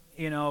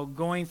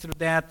 going through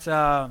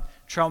that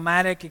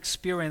traumatic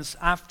experience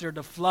after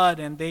the flood,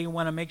 and they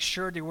want to make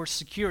sure they were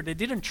secure. They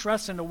didn't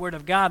trust in the Word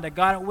of God, that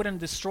God wouldn't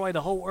destroy the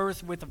whole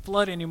earth with the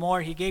flood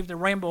anymore. He gave the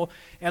rainbow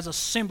as a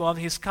symbol of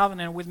His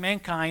covenant with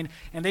mankind,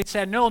 and they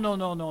said,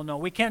 no,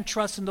 we can't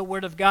trust in the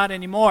Word of God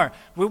anymore.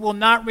 We will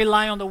not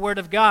rely on the Word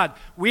of God.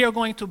 We are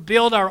going to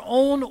build our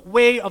own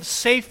way of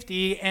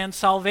safety and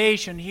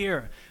salvation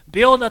here.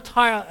 Build a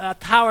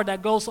tower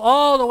that goes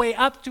all the way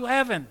up to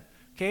heaven.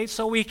 Okay,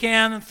 so we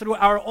can, through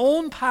our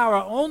own power,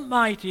 our own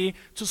mighty,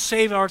 to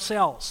save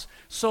ourselves.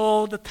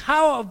 So the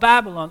Tower of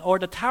Babylon, or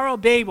the Tower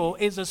of Babel,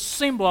 is a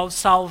symbol of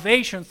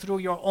salvation through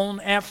your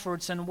own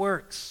efforts and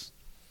works.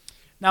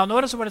 Now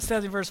notice what it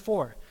says in verse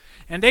 4.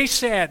 And they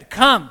said,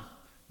 come.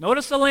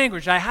 Notice the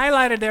language. I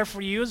highlighted there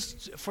for you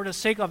for the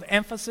sake of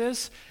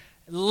emphasis.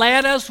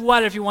 Let us,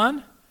 what,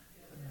 everyone?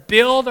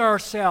 Build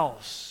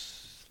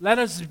ourselves. Let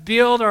us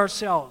build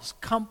ourselves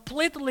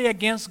completely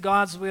against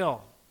God's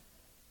will.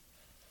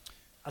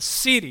 A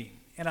city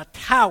and a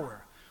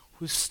tower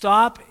whose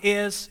top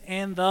is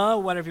in the,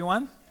 what,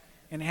 everyone?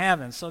 In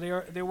heaven. So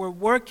they were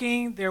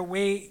working their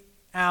way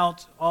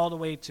out all the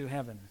way to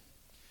heaven.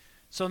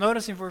 So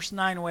notice in verse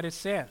 9 what it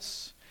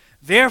says.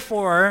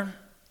 Therefore,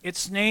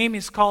 its name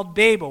is called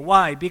Babel.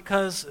 Why?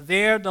 Because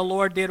there the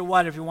Lord did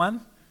what,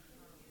 everyone?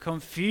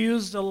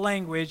 Confuse the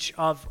language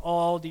of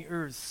all the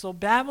earth. So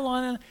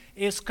Babylon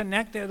is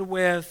connected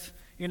with,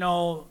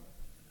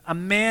 a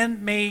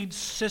man-made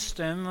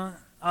system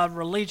of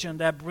religion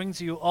that brings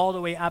you all the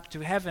way up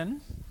to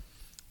heaven,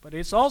 but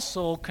it's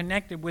also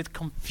connected with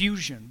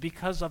confusion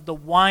because of the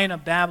wine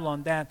of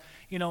Babylon that,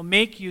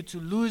 make you to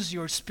lose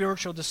your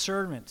spiritual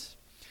discernment.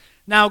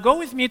 Now, go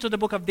with me to the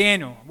book of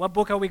Daniel. What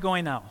book are we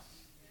going now?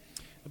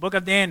 The book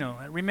of Daniel.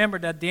 Remember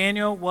that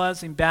Daniel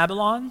was in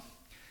Babylon,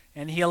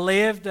 and he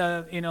lived,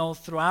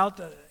 throughout,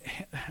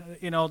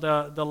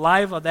 the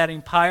life of that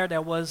empire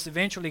that was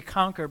eventually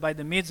conquered by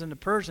the Medes and the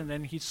Persians,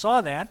 and he saw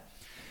that.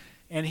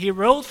 And he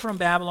rose from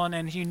Babylon,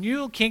 and he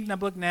knew King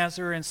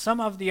Nebuchadnezzar and some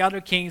of the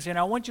other kings. And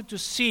I want you to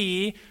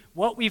see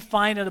what we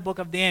find in the book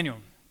of Daniel.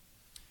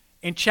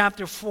 In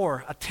chapter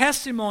 4, a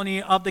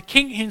testimony of the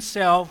king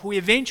himself who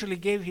eventually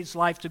gave his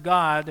life to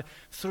God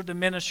through the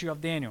ministry of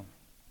Daniel.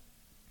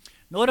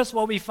 Notice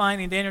what we find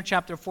in Daniel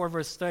chapter 4,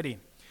 verse 30.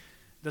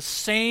 The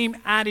same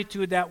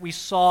attitude that we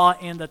saw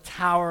in the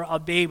Tower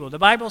of Babel. The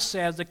Bible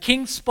says, the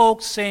king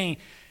spoke saying,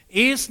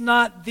 is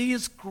not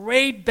this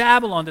great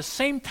Babylon, the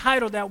same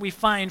title that we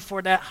find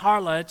for that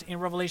harlot in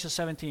Revelation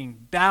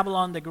 17,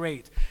 Babylon the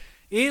Great.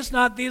 Is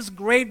not this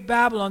great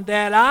Babylon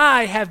that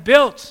I have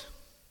built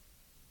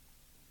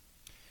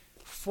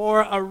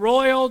for a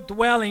royal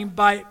dwelling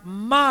by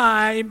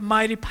my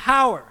mighty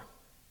power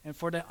and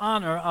for the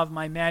honor of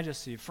my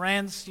majesty?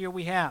 Friends, here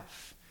we have.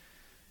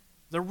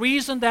 The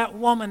reason that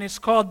woman is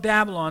called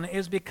Babylon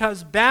is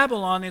because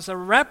Babylon is a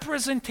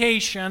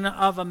representation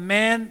of a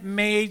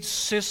man-made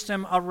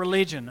system of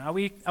religion. Are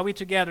we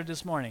together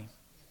this morning?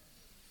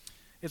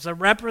 It's a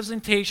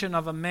representation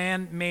of a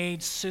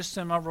man-made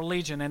system of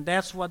religion, and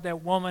that's what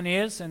that woman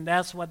is, and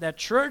that's what that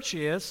church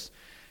is.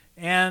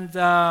 And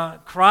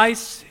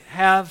Christ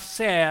have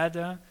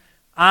said,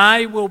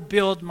 I will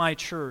build my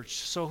church.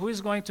 So who is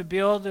going to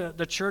build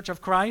the church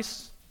of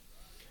Christ?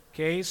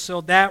 Okay,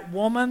 so that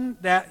woman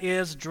that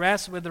is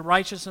dressed with the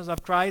righteousness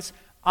of Christ,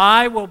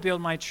 I will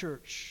build my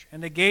church,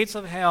 and the gates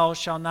of hell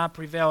shall not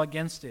prevail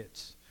against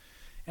it.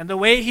 And the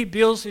way he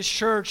builds his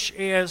church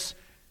is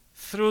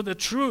through the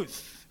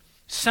truth.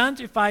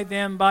 Sanctify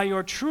them by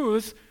your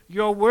truth.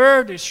 Your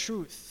word is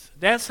truth.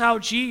 That's how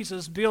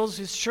Jesus builds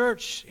his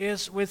church,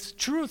 is with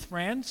truth,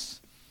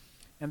 friends.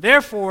 And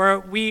therefore,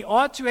 we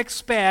ought to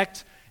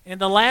expect in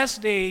the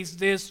last days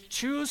these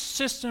two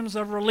systems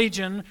of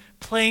religion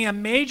playing a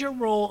major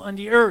role on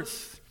the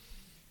earth.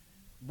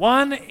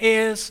 One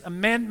is a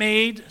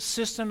man-made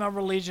system of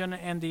religion,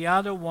 and the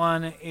other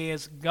one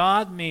is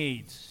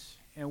God-made.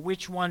 And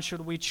which one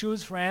should we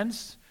choose,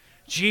 friends?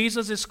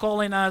 Jesus is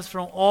calling us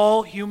from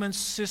all human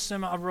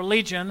system of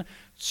religion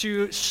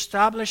to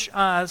establish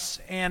us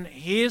in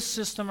his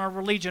system of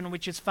religion,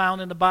 which is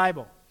found in the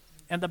Bible,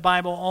 and the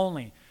Bible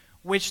only,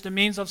 which the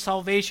means of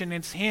salvation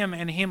is him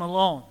and him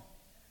alone.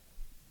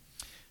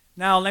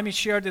 Now, let me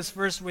share this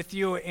verse with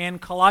you. In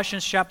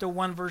Colossians chapter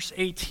 1, verse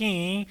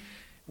 18,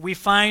 we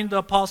find the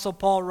Apostle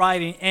Paul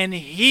writing, and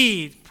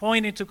he,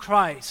 pointing to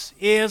Christ,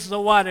 is the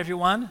what,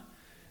 everyone?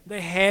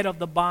 The head of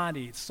the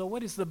body. So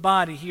what is the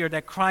body here?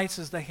 That Christ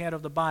is the head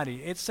of the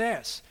body. It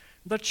says,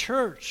 the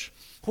church,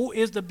 who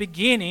is the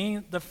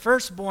beginning, the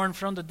firstborn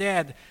from the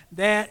dead,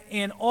 that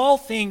in all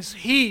things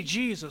he,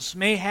 Jesus,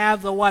 may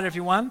have the what,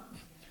 everyone?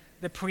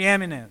 The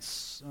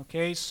preeminence.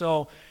 Okay,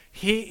 so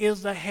he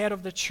is the head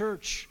of the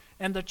church,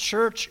 and the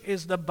church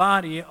is the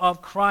body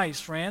of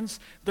Christ, friends.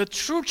 The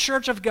true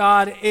church of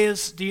God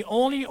is the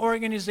only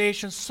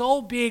organization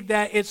so big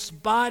that its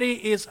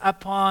body is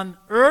upon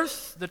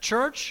earth, the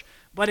church,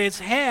 but its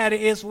head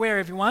is where,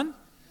 everyone?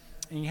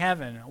 In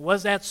heaven.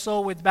 Was that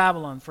so with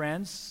Babylon,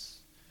 friends?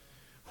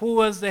 Who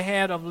was the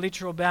head of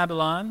literal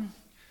Babylon?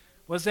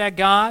 Was that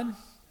God?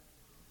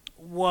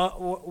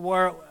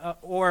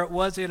 Or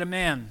was it a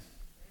man?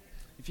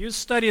 If you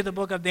study the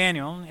book of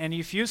Daniel, and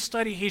if you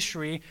study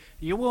history,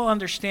 you will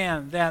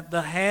understand that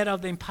the head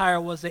of the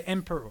empire was the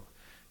emperor.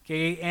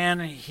 Okay,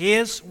 and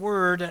his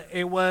word,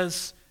 it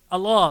was a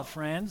law,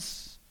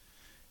 friends,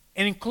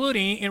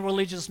 including in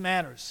religious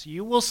matters.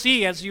 You will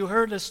see, as you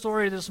heard the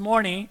story this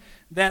morning,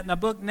 that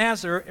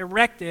Nebuchadnezzar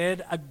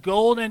erected a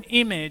golden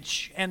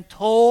image and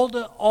told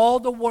all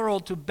the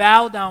world to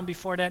bow down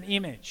before that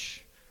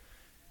image.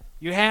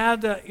 You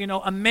had,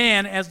 a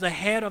man as the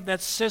head of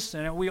that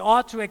system, and we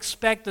ought to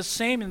expect the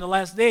same in the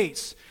last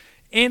days.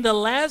 In the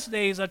last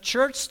days, a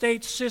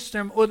church-state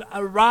system would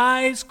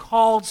arise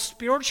called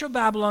spiritual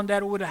Babylon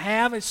that would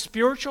have a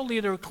spiritual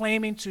leader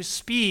claiming to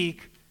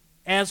speak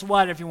as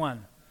what,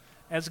 everyone?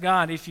 As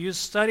God. If you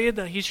study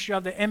the history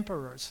of the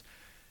emperors,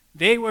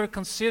 they were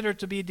considered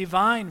to be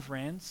divine,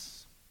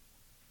 friends.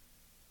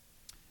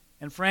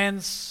 And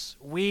friends,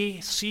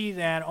 we see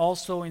that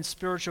also in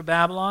spiritual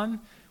Babylon.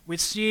 We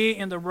see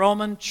in the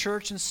Roman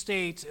church and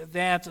state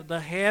that the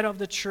head of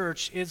the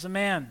church is a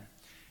man.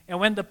 And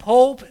when the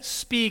Pope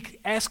speaks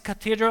as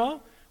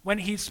cathedral, when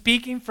he's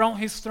speaking from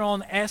his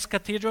throne as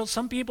cathedral,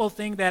 some people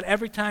think that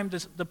every time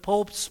the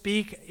Pope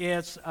speaks,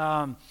 it's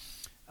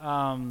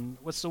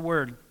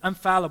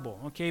infallible,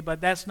 okay?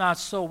 But that's not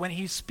so. When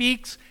he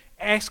speaks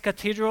ex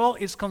cathedral,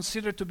 it's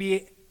considered to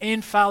be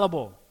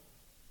infallible.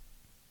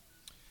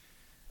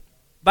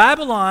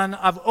 Babylon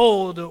of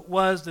old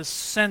was the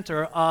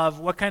center of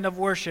what kind of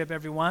worship,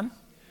 everyone?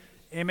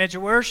 Image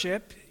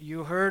worship.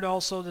 You heard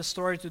also the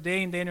story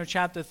today in Daniel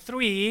chapter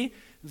 3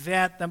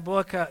 that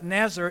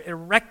Nebuchadnezzar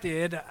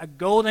erected a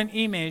golden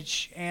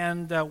image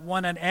and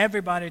wanted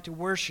everybody to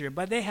worship.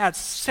 But they had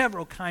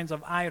several kinds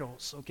of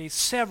idols, okay?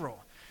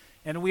 Several.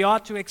 And we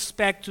ought to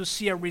expect to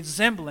see a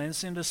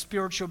resemblance in the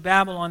spiritual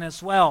Babylon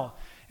as well.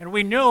 And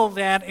we know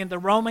that in the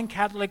Roman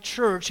Catholic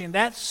Church, in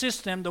that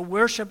system, the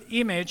worship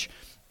image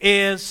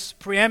is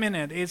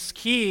preeminent, is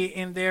key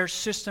in their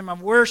system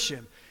of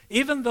worship.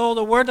 Even though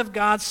the Word of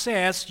God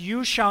says,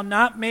 you shall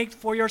not make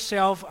for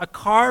yourself a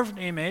carved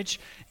image,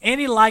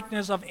 any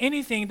likeness of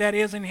anything that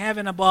is in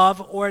heaven above,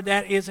 or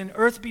that is in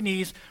earth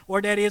beneath,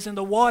 or that is in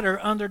the water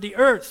under the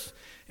earth.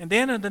 And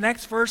then in the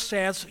next verse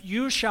says,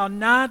 you shall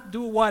not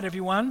do what,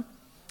 everyone?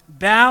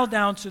 Bow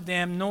down to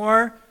them,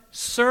 nor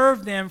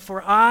serve them,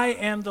 for I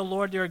am the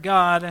Lord your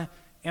God,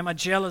 am a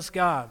jealous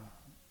God.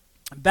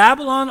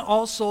 Babylon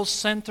also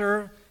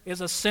is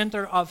a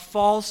center of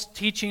false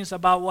teachings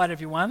about what,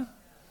 everyone?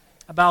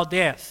 About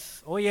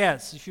death. Oh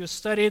yes, if you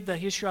studied the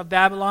history of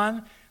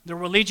Babylon, the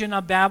religion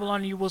of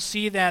Babylon, you will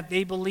see that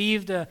they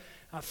believed,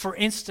 for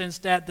instance,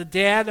 that the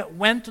dead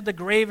went to the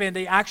grave and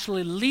they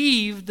actually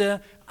lived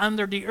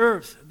under the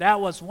earth. That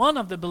was one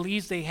of the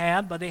beliefs they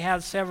had, but they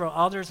had several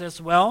others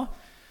as well.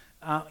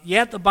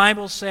 Yet the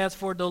Bible says,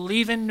 for the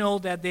living know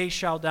that they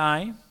shall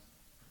die,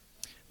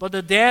 but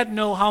the dead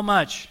know how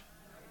much?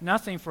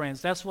 Nothing,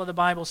 friends. That's what the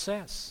Bible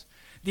says.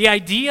 The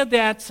idea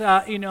that,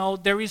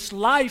 there is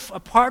life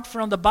apart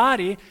from the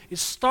body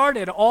is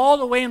started all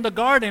the way in the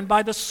garden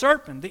by the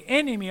serpent, the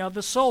enemy of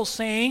the soul,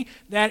 saying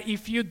that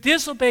if you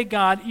disobey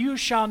God, you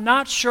shall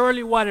not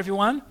surely, what,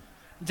 everyone?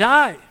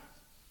 Die.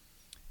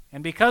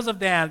 And because of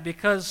that,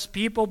 because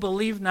people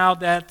believe now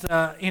that,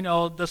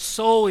 the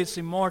soul is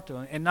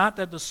immortal, and not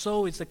that the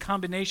soul is a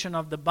combination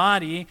of the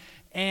body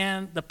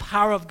and the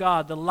power of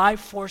God, the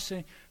life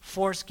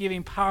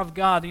force-giving power of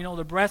God,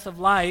 the breath of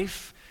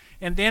life.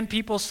 And then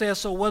people say,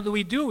 so what do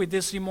we do with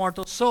this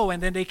immortal soul?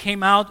 And then they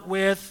came out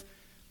with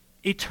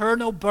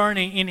eternal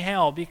burning in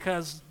hell,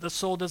 because the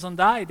soul doesn't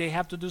die. They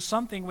have to do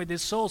something with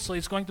this soul, so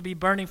it's going to be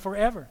burning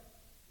forever.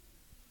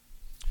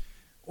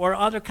 Or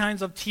other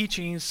kinds of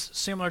teachings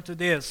similar to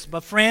this.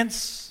 But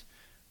friends,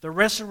 the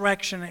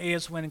resurrection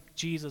is when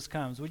Jesus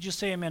comes. Would you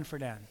say amen for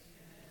that? Amen.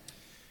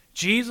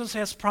 Jesus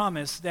has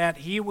promised that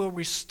he will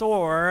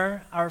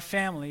restore our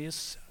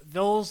families,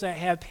 those that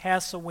have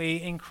passed away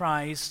in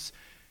Christ,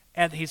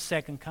 at his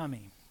second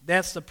coming.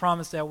 That's the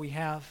promise that we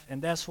have,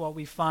 and that's what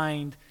we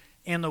find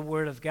in the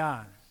Word of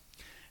God.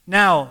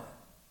 Now,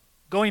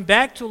 going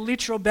back to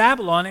literal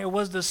Babylon, it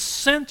was the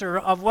center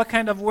of what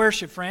kind of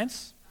worship,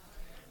 friends?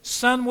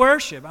 Sun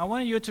worship. I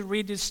want you to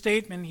read this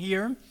statement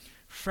here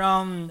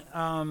from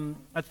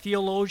a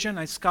theologian,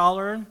 a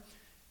scholar,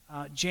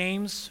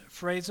 James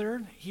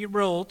Fraser. He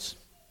wrote,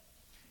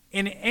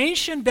 in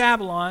ancient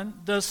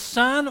Babylon, the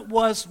sun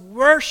was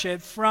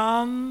worshipped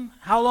from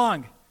how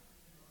long?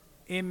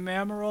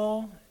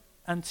 Immemorial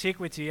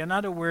antiquity. In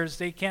other words,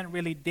 they can't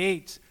really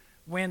date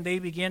when they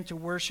began to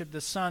worship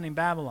the sun in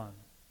Babylon.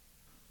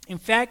 In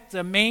fact,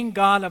 the main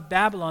god of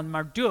Babylon,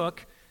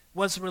 Marduk,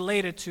 was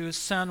related to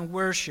sun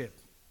worship.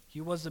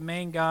 He was the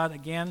main god.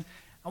 Again,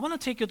 I want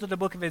to take you to the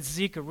book of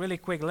Ezekiel really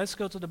quick. Let's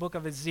go to the book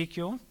of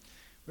Ezekiel.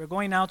 We're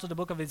going now to the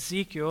book of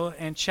Ezekiel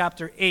and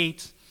chapter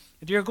 8.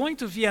 You're going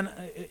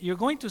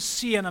to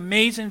see an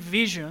amazing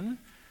vision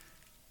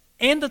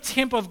in the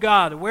temple of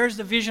God. Where's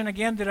the vision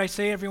again? Did I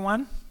say,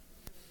 everyone?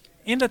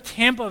 In the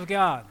temple of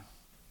God.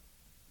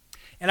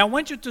 And I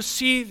want you to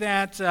see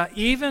that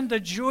even the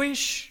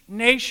Jewish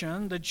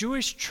nation, the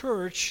Jewish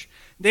church,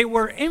 they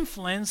were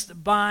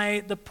influenced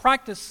by the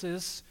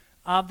practices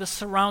of the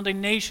surrounding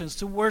nations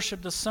to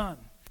worship the sun.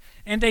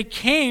 And they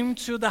came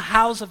to the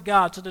house of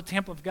God, to the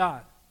temple of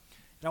God.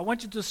 And I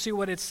want you to see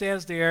what it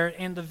says there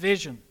in the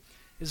vision.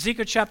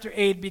 Ezekiel chapter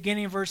 8,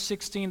 beginning verse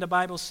 16, the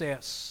Bible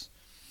says,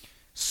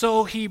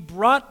 so he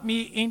brought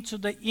me into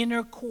the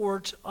inner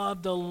court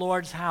of the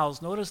Lord's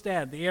house. Notice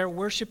that. They are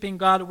worshiping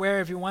God where,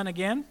 everyone,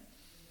 again?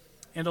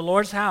 In the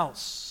Lord's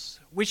house,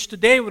 which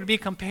today would be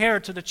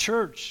compared to the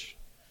church.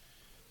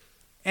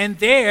 And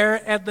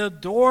there, at the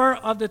door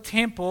of the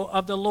temple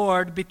of the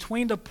Lord,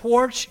 between the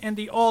porch and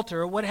the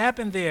altar, what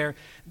happened there?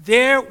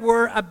 There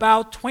were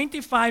about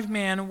 25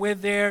 men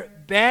with their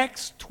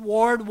backs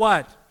toward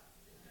what?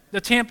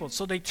 The temple.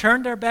 So they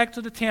turned their back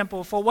to the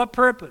temple. For what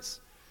purpose?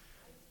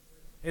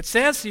 It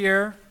says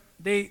here,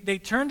 they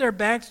turned their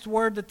backs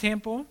toward the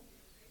temple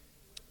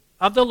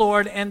of the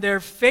Lord and their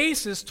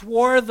faces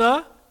toward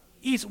the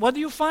east. What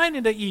do you find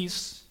in the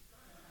east?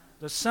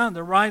 The sun,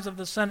 the rise of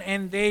the sun.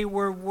 And they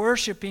were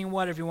worshiping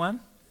what, everyone?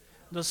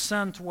 The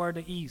sun toward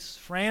the east.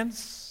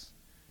 Friends,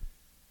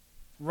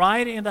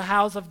 right in the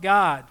house of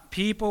God,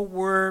 people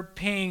were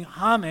paying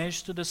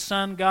homage to the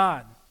sun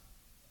God.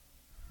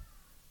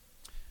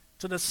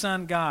 To the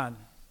sun God.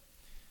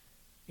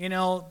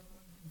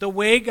 The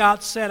way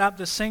God set up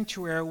the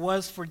sanctuary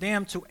was for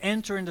them to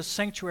enter in the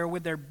sanctuary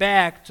with their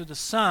back to the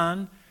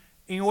sun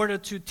in order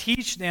to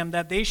teach them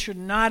that they should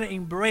not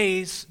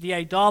embrace the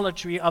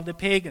idolatry of the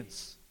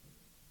pagans.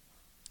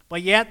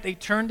 But yet they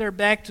turned their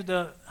back to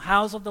the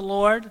house of the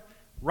Lord.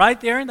 Right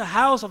there in the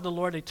house of the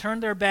Lord, they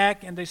turned their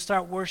back and they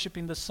start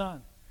worshiping the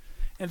sun.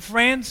 And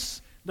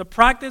friends, the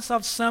practice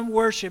of sun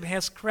worship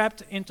has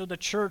crept into the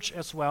church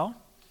as well.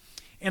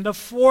 In the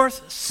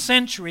 4th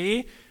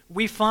century,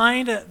 we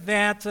find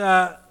that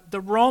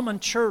the Roman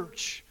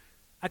church,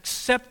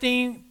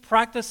 accepting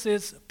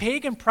practices,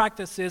 pagan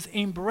practices,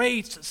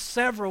 embraced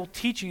several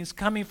teachings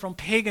coming from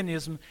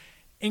paganism,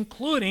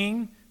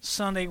 including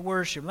Sunday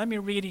worship. Let me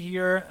read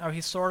here a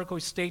historical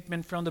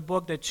statement from the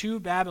book, The Two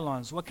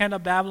Babylons. What kind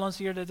of Babylons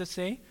here did it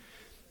say?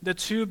 The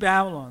Two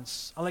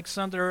Babylons.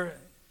 Alexander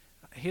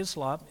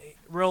Hislop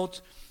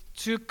wrote,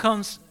 to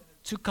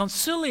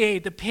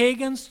conciliate the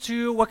pagans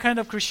to what kind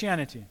of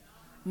Christianity?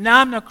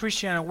 Nominal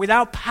Christianity,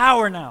 without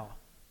power now.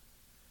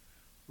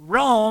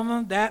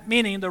 Rome, that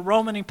meaning the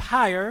Roman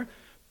Empire,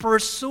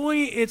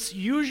 pursuing its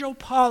usual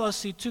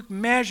policy, took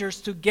measures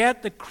to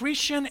get the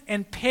Christian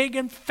and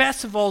pagan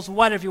festivals,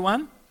 what,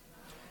 everyone?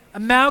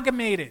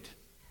 Amalgamated.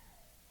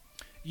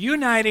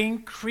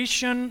 Uniting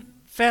Christian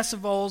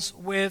festivals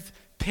with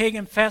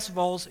pagan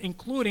festivals,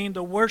 including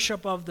the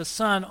worship of the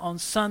sun on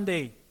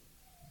Sunday.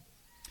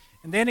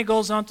 And then it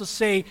goes on to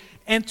say,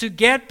 and to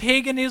get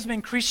paganism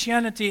and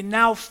Christianity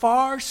now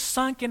far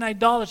sunk in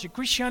idolatry.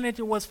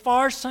 Christianity was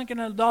far sunk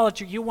in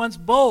idolatry. He wants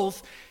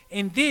both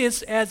in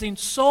this, as in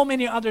so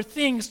many other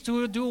things,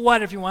 to do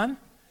what, everyone?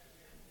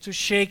 to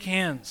shake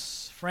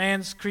hands.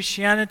 Friends,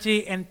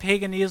 Christianity and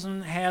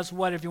paganism has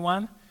what,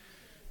 everyone?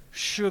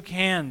 Shook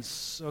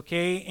hands,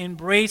 okay?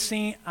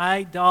 Embracing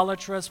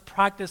idolatrous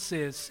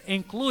practices,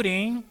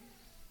 including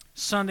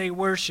Sunday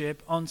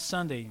worship on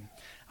Sunday.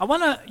 I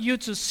want you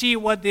to see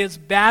what this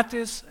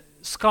Baptist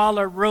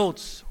scholar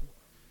wrote.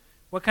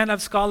 What kind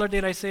of scholar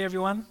did I say,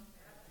 everyone?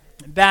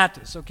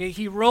 Baptist, okay?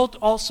 He wrote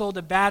also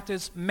the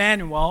Baptist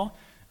Manual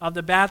of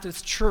the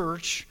Baptist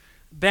Church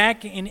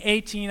back in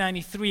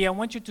 1893. I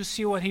want you to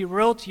see what he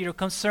wrote here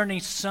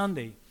concerning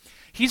Sunday.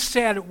 He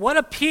said, what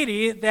a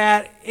pity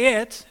that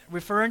it,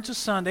 referring to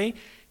Sunday,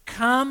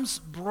 comes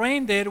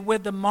branded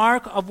with the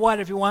mark of what,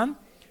 everyone?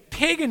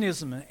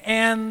 Paganism.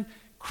 And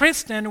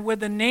Christian with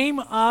the name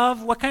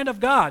of what kind of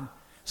God?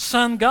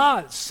 Sun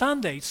God.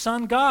 Sunday,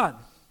 Sun God.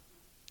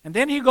 And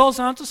then he goes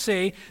on to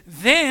say,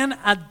 then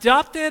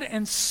adopted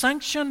and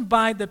sanctioned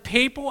by the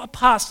papal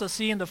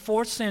apostasy in the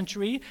 4th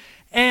century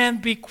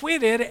and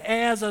bequeathed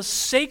as a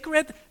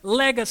sacred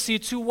legacy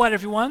to what,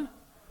 everyone?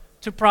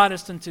 To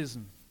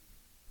Protestantism.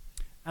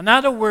 In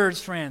other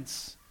words,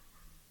 friends,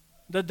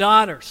 the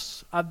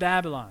daughters of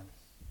Babylon,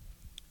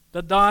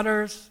 the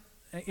daughters,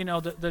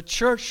 the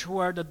church who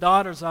are the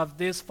daughters of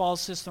this false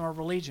system of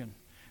religion,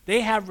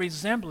 they have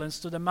resemblance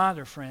to the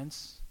mother,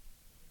 friends.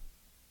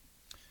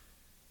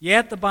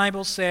 Yet the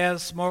Bible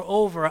says,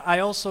 moreover, I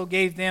also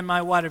gave them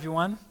my what,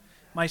 everyone?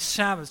 My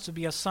Sabbaths to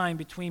be a sign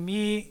between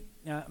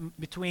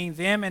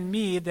them and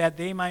me, that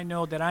they might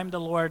know that I'm the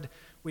Lord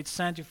which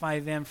sanctify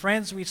them.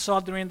 Friends, we saw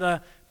during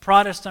the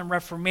Protestant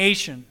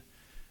Reformation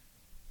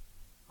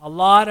a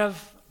lot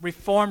of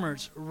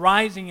reformers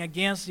rising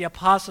against the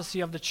apostasy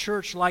of the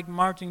church, like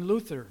Martin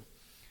Luther,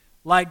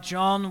 like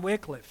John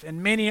Wycliffe,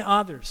 and many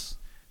others,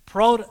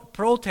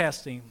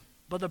 protesting.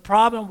 But the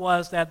problem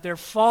was that their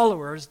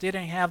followers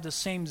didn't have the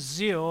same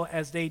zeal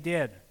as they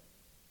did.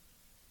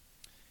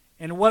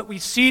 And what we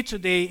see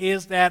today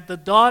is that the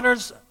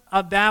daughters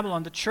of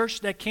Babylon, the church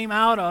that came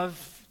out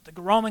of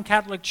the Roman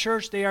Catholic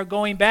Church, they are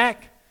going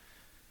back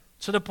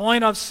to the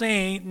point of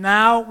saying,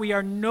 now we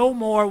are no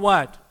more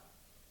what?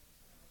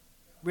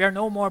 We are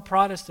no more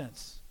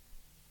Protestants.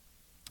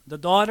 The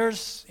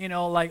daughters,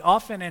 like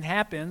often it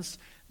happens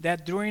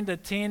that during the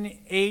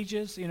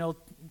teenagers,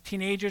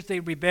 they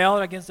rebel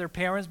against their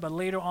parents, but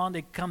later on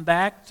they come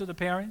back to the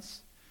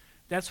parents.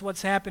 That's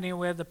what's happening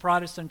with the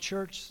Protestant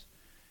church.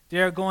 They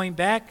are going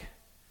back.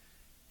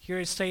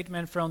 Here's a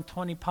statement from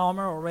Tony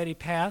Palmer, already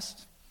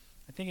passed.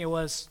 I think it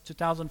was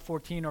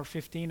 2014 or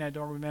 15, I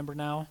don't remember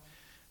now.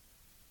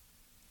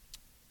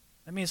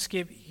 Let me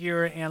skip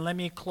here and let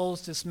me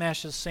close this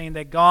message saying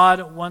that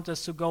God wants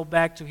us to go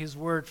back to His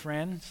Word,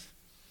 friends.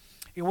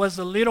 It was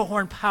the little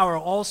horn power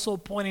also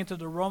pointing to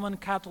the Roman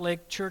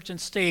Catholic Church and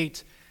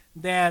state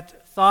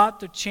that thought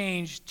to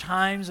change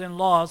times and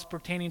laws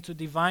pertaining to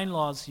divine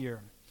laws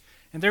here.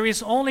 And there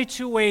is only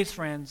two ways,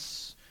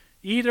 friends.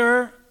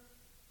 Either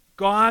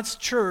God's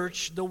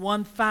church, the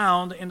one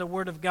found in the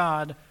Word of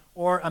God,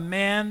 or a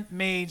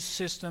man-made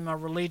system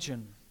of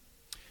religion.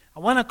 I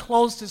want to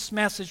close this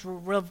message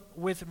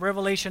with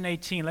Revelation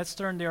 18. Let's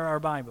turn there our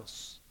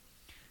Bibles.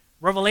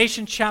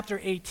 Revelation chapter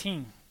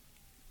 18.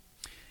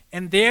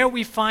 And there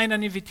we find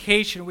an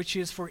invitation which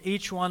is for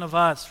each one of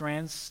us,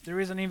 friends. There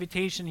is an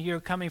invitation here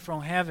coming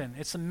from heaven.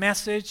 It's a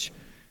message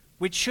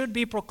which should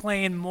be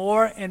proclaimed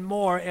more and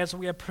more as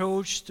we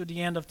approach to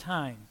the end of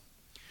time.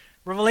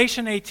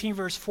 Revelation 18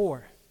 verse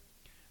 4.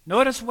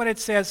 Notice what it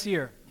says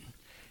here.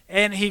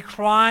 And he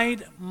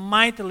cried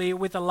mightily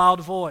with a loud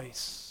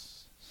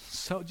voice.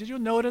 So did you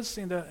notice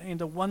in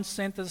the one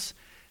sentence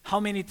how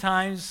many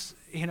times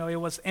it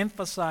was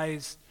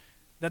emphasized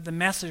that the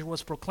message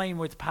was proclaimed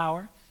with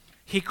power?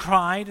 He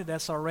cried,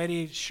 that's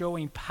already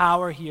showing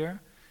power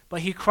here.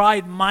 But he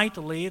cried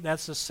mightily,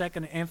 that's the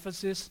second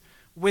emphasis.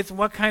 With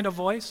what kind of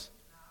voice?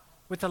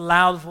 With a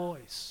loud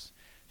voice.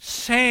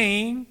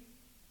 Saying,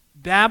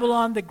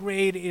 Babylon the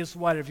Great is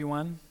what,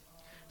 everyone?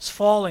 It's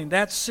falling.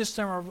 That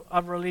system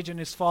of religion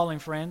is falling,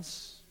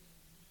 friends.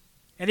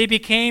 And it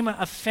became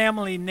a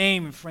family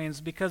name,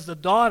 friends, because the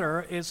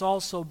daughter is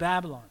also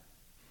Babylon.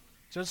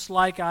 Just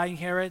like I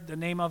inherit the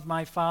name of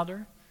my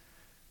father,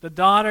 the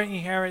daughter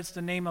inherits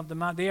the name of the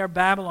mother. They are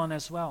Babylon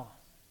as well.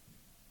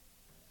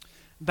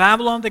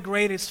 Babylon the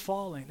Great is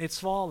falling. It's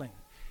falling.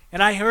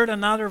 And I heard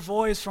another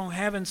voice from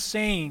heaven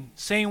saying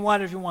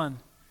what, everyone?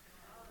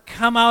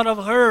 Come out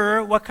of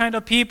her, what kind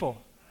of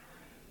people?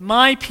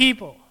 My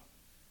people.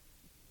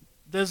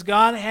 Does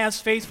God have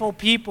faithful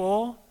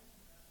people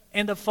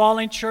in the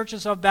fallen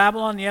churches of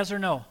Babylon, yes or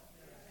no?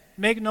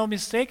 Make no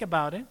mistake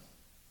about it.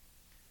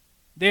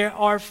 There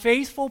are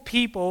faithful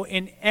people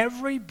in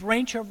every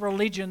branch of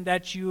religion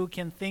that you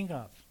can think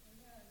of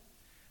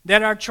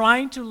that are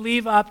trying to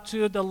live up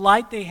to the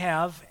light they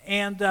have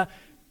and,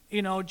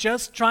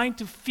 just trying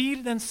to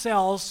feed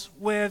themselves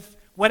with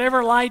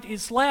whatever light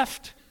is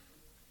left.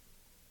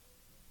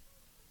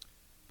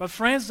 But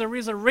friends, there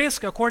is a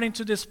risk, according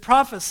to this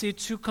prophecy,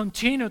 to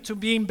continue to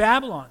be in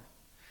Babylon.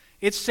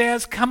 It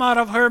says, come out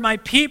of her, my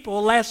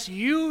people, lest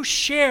you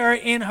share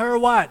in her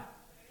what?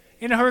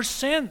 In her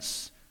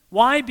sins.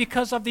 Why?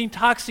 Because of the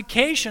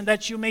intoxication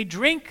that you may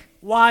drink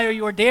while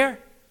you're there.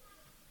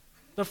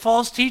 The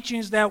false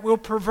teachings that will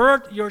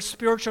pervert your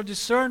spiritual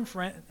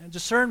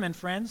discernment,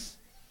 friends.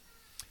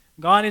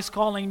 God is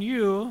calling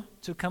you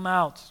to come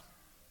out.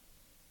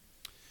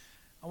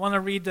 I want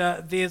to read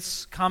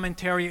this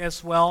commentary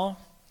as well.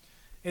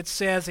 It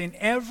says, in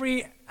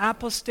every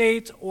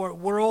apostate or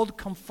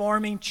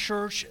world-conforming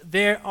church,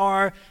 there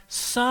are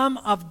some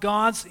of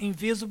God's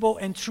invisible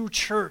and true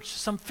church,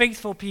 some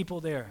faithful people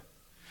there,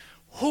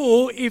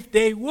 who, if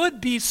they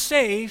would be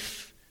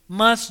safe,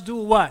 must do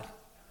what?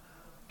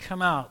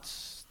 Come out.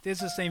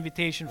 This is the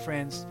invitation,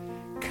 friends.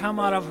 Come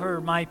out of her,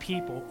 my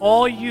people.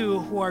 All you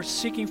who are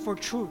seeking for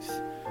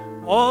truth,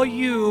 all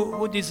you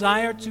who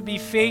desire to be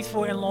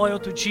faithful and loyal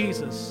to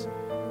Jesus,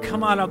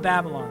 come out of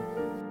Babylon.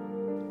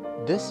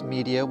 This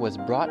media was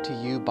brought to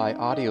you by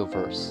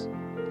Audioverse,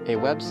 a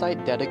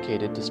website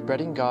dedicated to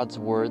spreading God's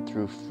Word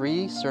through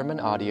free sermon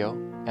audio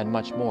and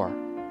much more.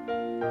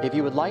 If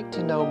you would like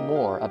to know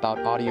more about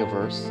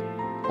Audioverse,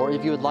 or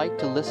if you would like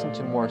to listen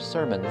to more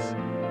sermons,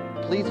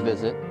 please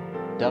visit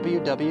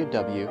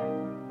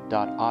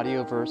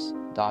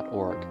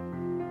www.audioverse.org.